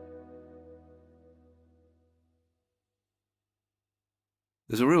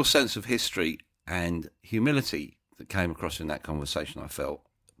 There's a real sense of history and humility that came across in that conversation, I felt.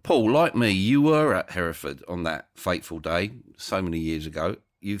 Paul, like me, you were at Hereford on that fateful day so many years ago.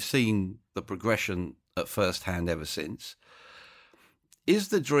 You've seen the progression at first hand ever since. Is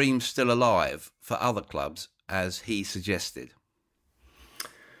the dream still alive for other clubs, as he suggested?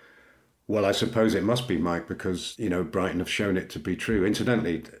 Well, I suppose it must be, Mike, because, Brighton have shown it to be true.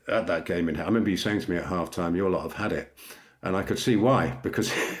 Incidentally, at that game, I remember you saying to me at half-time, your lot have had it. And I could see why,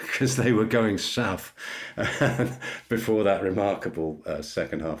 because they were going south before that remarkable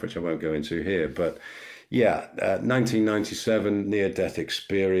second half, which I won't go into here. But yeah, 1997, near-death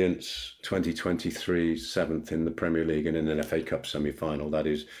experience, 2023, 7th in the Premier League and in an FA Cup semi-final. That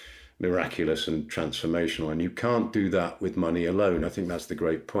is miraculous and transformational. And you can't do that with money alone. I think that's the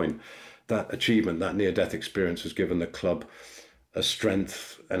great point. That achievement, that near-death experience has given the club a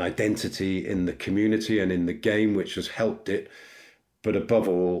strength, an identity in the community and in the game, which has helped it. But above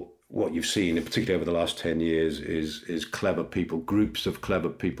all, what you've seen, and particularly over the last 10 years, is clever people, groups of clever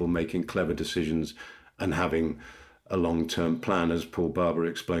people making clever decisions and having a long-term plan, as Paul Barber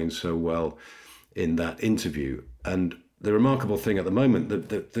explained so well in that interview. And the remarkable thing at the moment,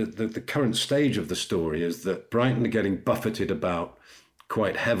 the current stage of the story, is that Brighton are getting buffeted about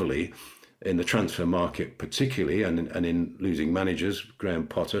quite heavily in the transfer market particularly, and in losing managers, Graham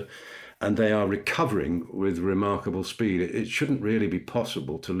Potter, and they are recovering with remarkable speed. It shouldn't really be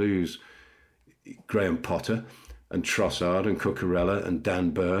possible to lose Graham Potter and Trossard and Cucurella and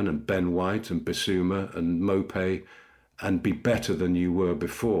Dan Burn and Ben White and Bissouma and Mopé and be better than you were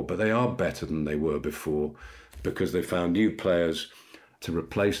before. But they are better than they were before because they found new players to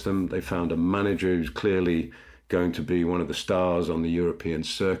replace them. They found a manager who's clearly going to be one of the stars on the European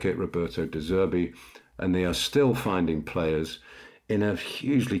circuit, Roberto De Zerbi, and they are still finding players in a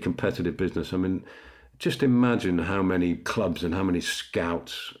hugely competitive business. I mean, just imagine how many clubs and how many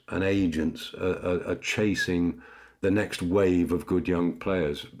scouts and agents are chasing the next wave of good young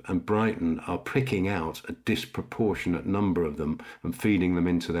players. And Brighton are picking out a disproportionate number of them and feeding them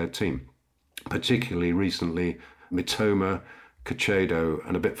into their team. Particularly recently, Mitoma, Caicedo,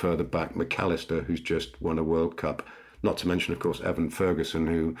 and a bit further back, McAllister, who's just won a World Cup. Not to mention, of course, Evan Ferguson,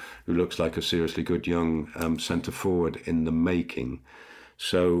 who looks like a seriously good young centre-forward in the making.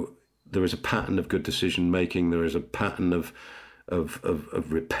 So there is a pattern of good decision-making. There is a pattern of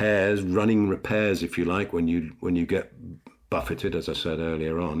repairs, running repairs, if you like, when you get buffeted, as I said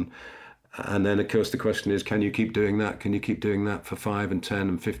earlier on. And then, of course, the question is, can you keep doing that? Can you keep doing that for 5 and 10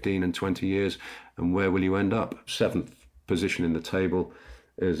 and 15 and 20 years? And where will you end up? 7th position in the table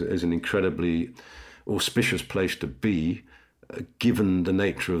is an incredibly auspicious place to be, given the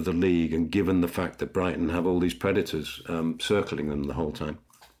nature of the league and given the fact that Brighton have all these predators circling them the whole time.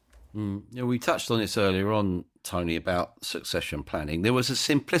 Yeah, we touched on this earlier on, Tony, about succession planning. There was a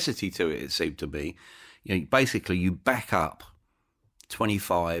simplicity to it, it seemed to be. Basically, you back up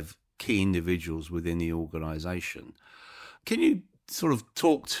 25 key individuals within the organisation. Can you sort of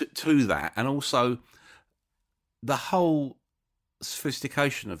talk to that, and also the whole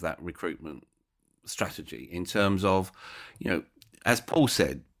sophistication of that recruitment strategy in terms of, as Paul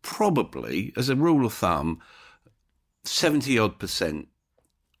said, probably as a rule of thumb, 70-odd%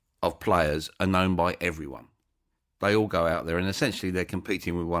 of players are known by everyone. They all go out there and essentially they're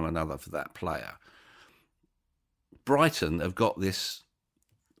competing with one another for that player. Brighton have got this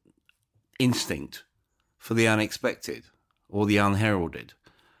instinct for the unexpected or the unheralded.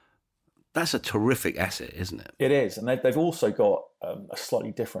 That's a terrific asset, isn't it? It is, and they've also got a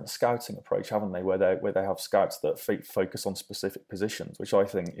slightly different scouting approach, haven't they? Where they have scouts that focus on specific positions, which I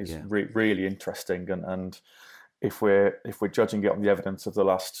think is really interesting. And if we're judging it on the evidence of the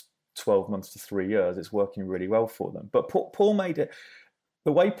last 12 months to 3 years, it's working really well for them. But Paul made it.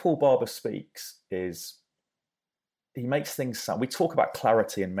 The way Paul Barber speaks is he makes things sound. We talk about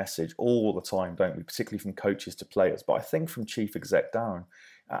clarity and message all the time, don't we? Particularly from coaches to players. But I think from chief exec down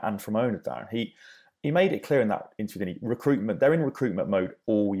and from owner down, he made it clear in that interview that they're in recruitment mode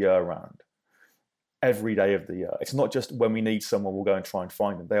all year round, every day of the year. It's not just when we need someone, we'll go and try and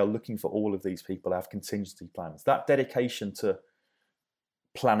find them. They are looking for all of these people, have contingency plans. That dedication to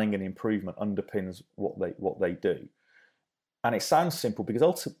planning and improvement underpins what they do. And it sounds simple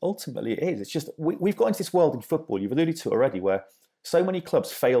because ultimately it is. It's just we've got into this world in football, you've alluded to it already, where so many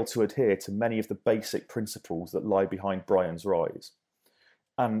clubs fail to adhere to many of the basic principles that lie behind Brian's rise.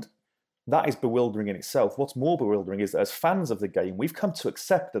 And that is bewildering in itself. What's more bewildering is that as fans of the game, we've come to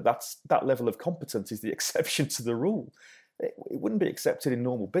accept that level of competence is the exception to the rule. It wouldn't be accepted in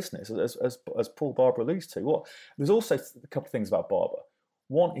normal business, as Paul Barber alludes to. There's also a couple of things about Barber.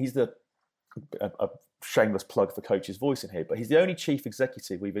 One, he's a shameless plug for Coach's Voice in here, but he's the only chief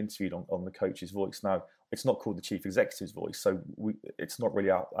executive we've interviewed on the Coach's Voice. Now, it's not called the chief executive's voice, so it's not really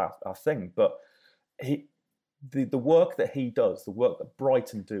our thing, but the work that he does, the work that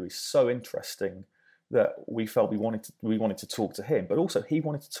Brighton do is so interesting that we felt we wanted to talk to him, but also he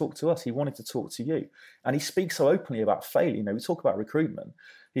wanted to talk to us. He wanted to talk to you. And he speaks so openly about failure. We talk about recruitment.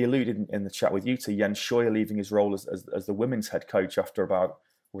 He alluded in the chat with you to Jens Scheuer leaving his role as the women's head coach after about,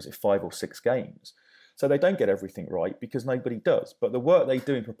 5 or 6 games. So they don't get everything right because nobody does. But the work they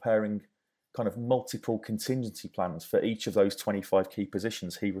do in preparing kind of multiple contingency plans for each of those 25 key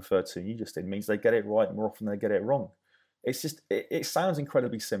positions he referred to, you just did, means they get it right more often than they get it wrong. It's just, it sounds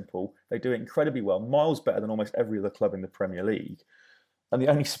incredibly simple. They do it incredibly well, miles better than almost every other club in the Premier League. And the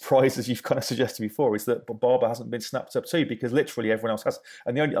only surprise, as you've kind of suggested before, is that Barber hasn't been snapped up too, because literally everyone else has.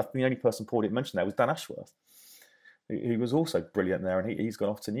 And the only person Paul didn't mention there was Dan Ashworth, who was also brilliant there, and he's gone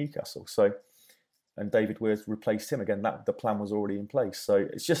off to Newcastle. So, and David Weir's replaced him again. That the plan was already in place. So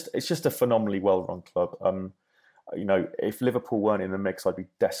it's just a phenomenally well-run club. If Liverpool weren't in the mix, I'd be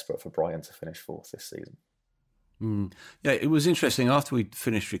desperate for Brighton to finish 4th this season. Yeah, it was interesting. After we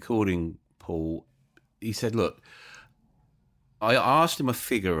finished recording, Paul, he said, look, I asked him a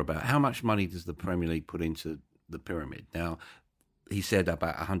figure about how much money does the Premier League put into the pyramid. Now, he said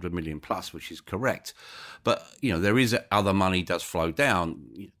about 100 million plus, which is correct. But, there is other money does flow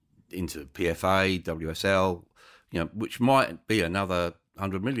down into PFA, WSL, which might be another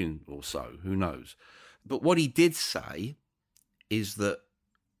 100 million or so, who knows. But what he did say is that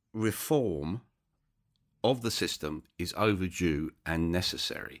reform of the system is overdue and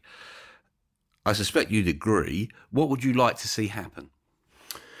necessary. I suspect you'd agree. What would you like to see happen?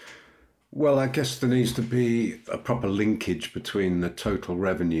 Well, I guess there needs to be a proper linkage between the total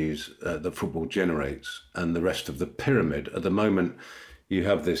revenues that football generates and the rest of the pyramid. At the moment, you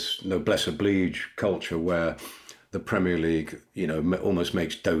have this noblesse oblige culture where the Premier League, almost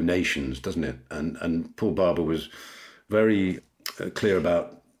makes donations, doesn't it? And Paul Barber was very clear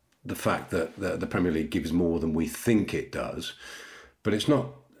about the fact that the Premier League gives more than we think it does, but it's not.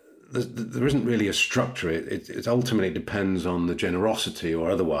 There isn't really a structure. It ultimately depends on the generosity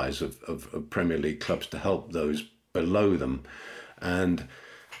or otherwise of Premier League clubs to help those below them, and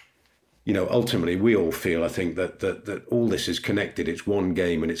ultimately we all feel, I think, that all this is connected. It's one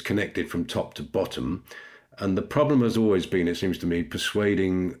game and it's connected from top to bottom. And the problem has always been, it seems to me,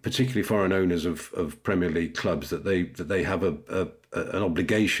 persuading particularly foreign owners of Premier League clubs that they have an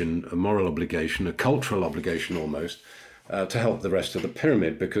obligation, a moral obligation, a cultural obligation almost, to help the rest of the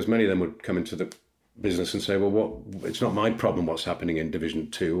pyramid, because many of them would come into the business and say, well, it's not my problem what's happening in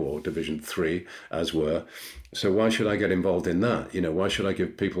Division 2 or Division 3, as were. So why should I get involved in that? Why should I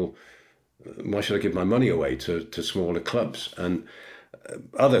give my money away to smaller clubs? And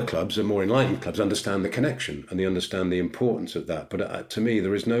other clubs, and more enlightened clubs, understand the connection and they understand the importance of that. But to me,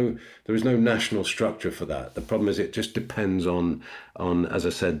 there is no national structure for that. The problem is it just depends on as I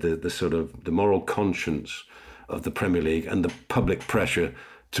said, the sort of the moral conscience of the Premier League and the public pressure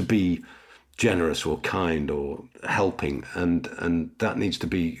to be generous or kind or helping, and that needs to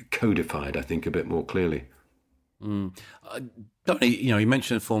be codified, I think, a bit more clearly. You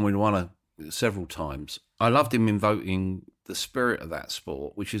mentioned Formula One several times. I loved him invoking the spirit of that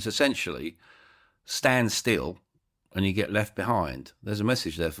sport, which is essentially stand still and you get left behind. There's a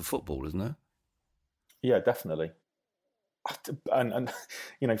message there for football, isn't there? Yeah, definitely. And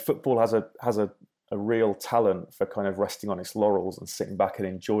football has a real talent for kind of resting on its laurels and sitting back and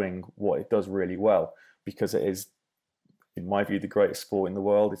enjoying what it does really well, because it is, in my view, the greatest sport in the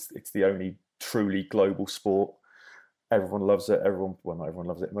world. It's the only truly global sport. Everyone loves it. Not everyone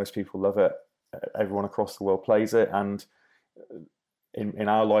loves it. Most people love it. Everyone across the world plays it. And in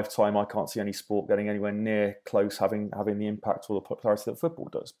our lifetime, I can't see any sport getting anywhere near close having the impact or the popularity that football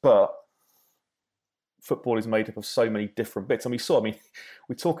does. But football is made up of so many different bits. And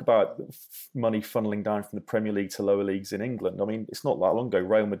we talk about money funneling down from the Premier League to lower leagues in England. I mean, it's not that long ago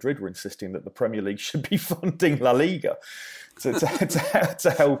Real Madrid were insisting that the Premier League should be funding La Liga to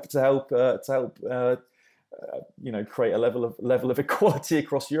help create a level of equality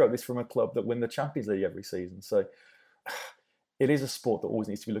across Europe. This from a club that win the Champions League every season. So it is a sport that always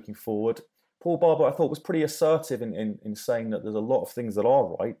needs to be looking forward. Paul Barber, I thought, was pretty assertive in saying that there's a lot of things that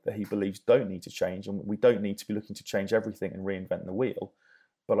are right that he believes don't need to change, and we don't need to be looking to change everything and reinvent the wheel.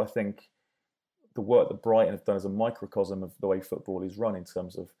 But I think the work that Brighton have done as a microcosm of the way football is run in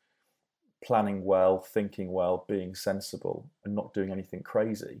terms of planning well, thinking well, being sensible, and not doing anything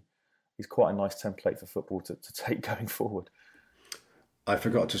crazy is quite a nice template for football to take going forward. I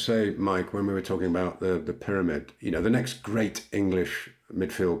forgot to say, Mike, when we were talking about the pyramid, the next great English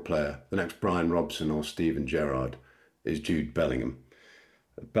midfield player, the next Brian Robson or Steven Gerrard, is Jude Bellingham.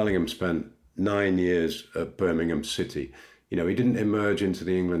 Bellingham spent 9 years at Birmingham City. He didn't emerge into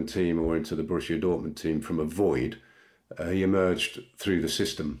the England team or into the Borussia Dortmund team from a void. He emerged through the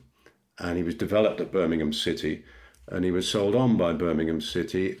system, and he was developed at Birmingham City, and he was sold on by Birmingham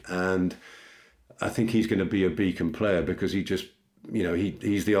City. And I think he's going to be a beacon player because he just,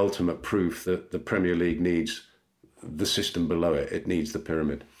 he's the ultimate proof that the Premier League needs the system below it. It needs the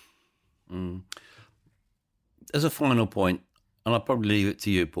pyramid. As a final point, and I'll probably leave it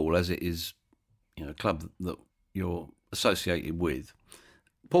to you, Paul, as it is, a club that you're associated with.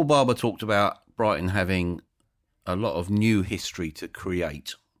 Paul Barber talked about Brighton having a lot of new history to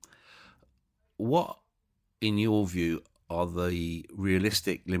create. What, in your view, are the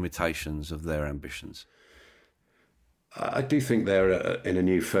realistic limitations of their ambitions? I do think they're in a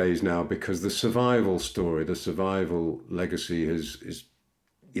new phase now because the survival story, the survival legacy is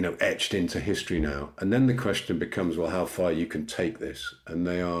etched into history now. And then the question becomes, well, how far you can take this? And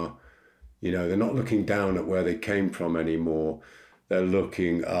they are, they're not looking down at where they came from anymore. They're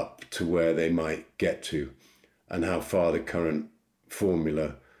looking up to where they might get to and how far the current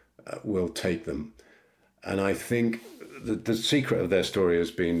formula will take them. And I think the secret of their story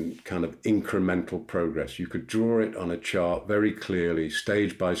has been kind of incremental progress. You could draw it on a chart very clearly,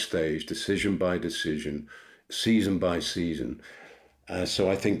 stage by stage, decision by decision, season by season.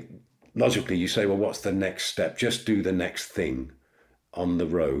 So I think logically you say, well, what's the next step? Just do the next thing on the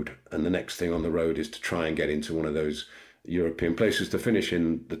road. And the next thing on the road is to try and get into one of those European places, to finish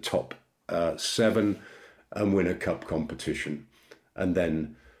in the top 7 and win a cup competition. And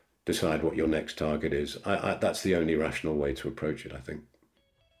then decide what your next target is. That's the only rational way to approach it, I think.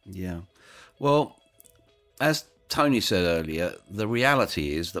 Yeah. Well, as Tony said earlier, the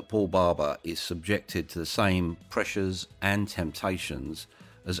reality is that Paul Barber is subjected to the same pressures and temptations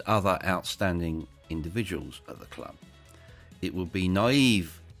as other outstanding individuals at the club. It would be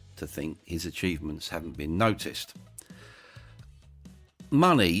naive to think his achievements haven't been noticed.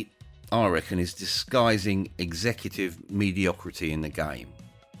 Money, I reckon, is disguising executive mediocrity in the game.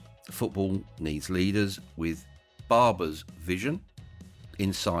 Football needs leaders with Barber's vision,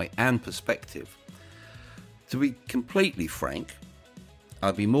 insight and perspective. To be completely frank,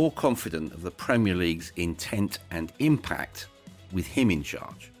 I'd be more confident of the Premier League's intent and impact with him in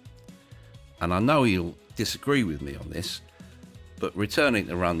charge. And I know you'll disagree with me on this, but returning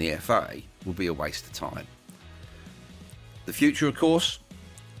to run the FA will be a waste of time. The future, of course,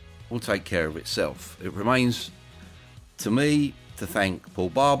 will take care of itself. It remains to me to thank Paul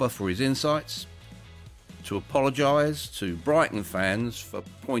Barber for his insights, to apologise to Brighton fans for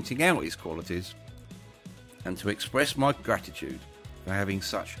pointing out his qualities, and to express my gratitude for having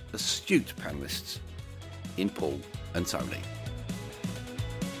such astute panellists in Paul and Tony.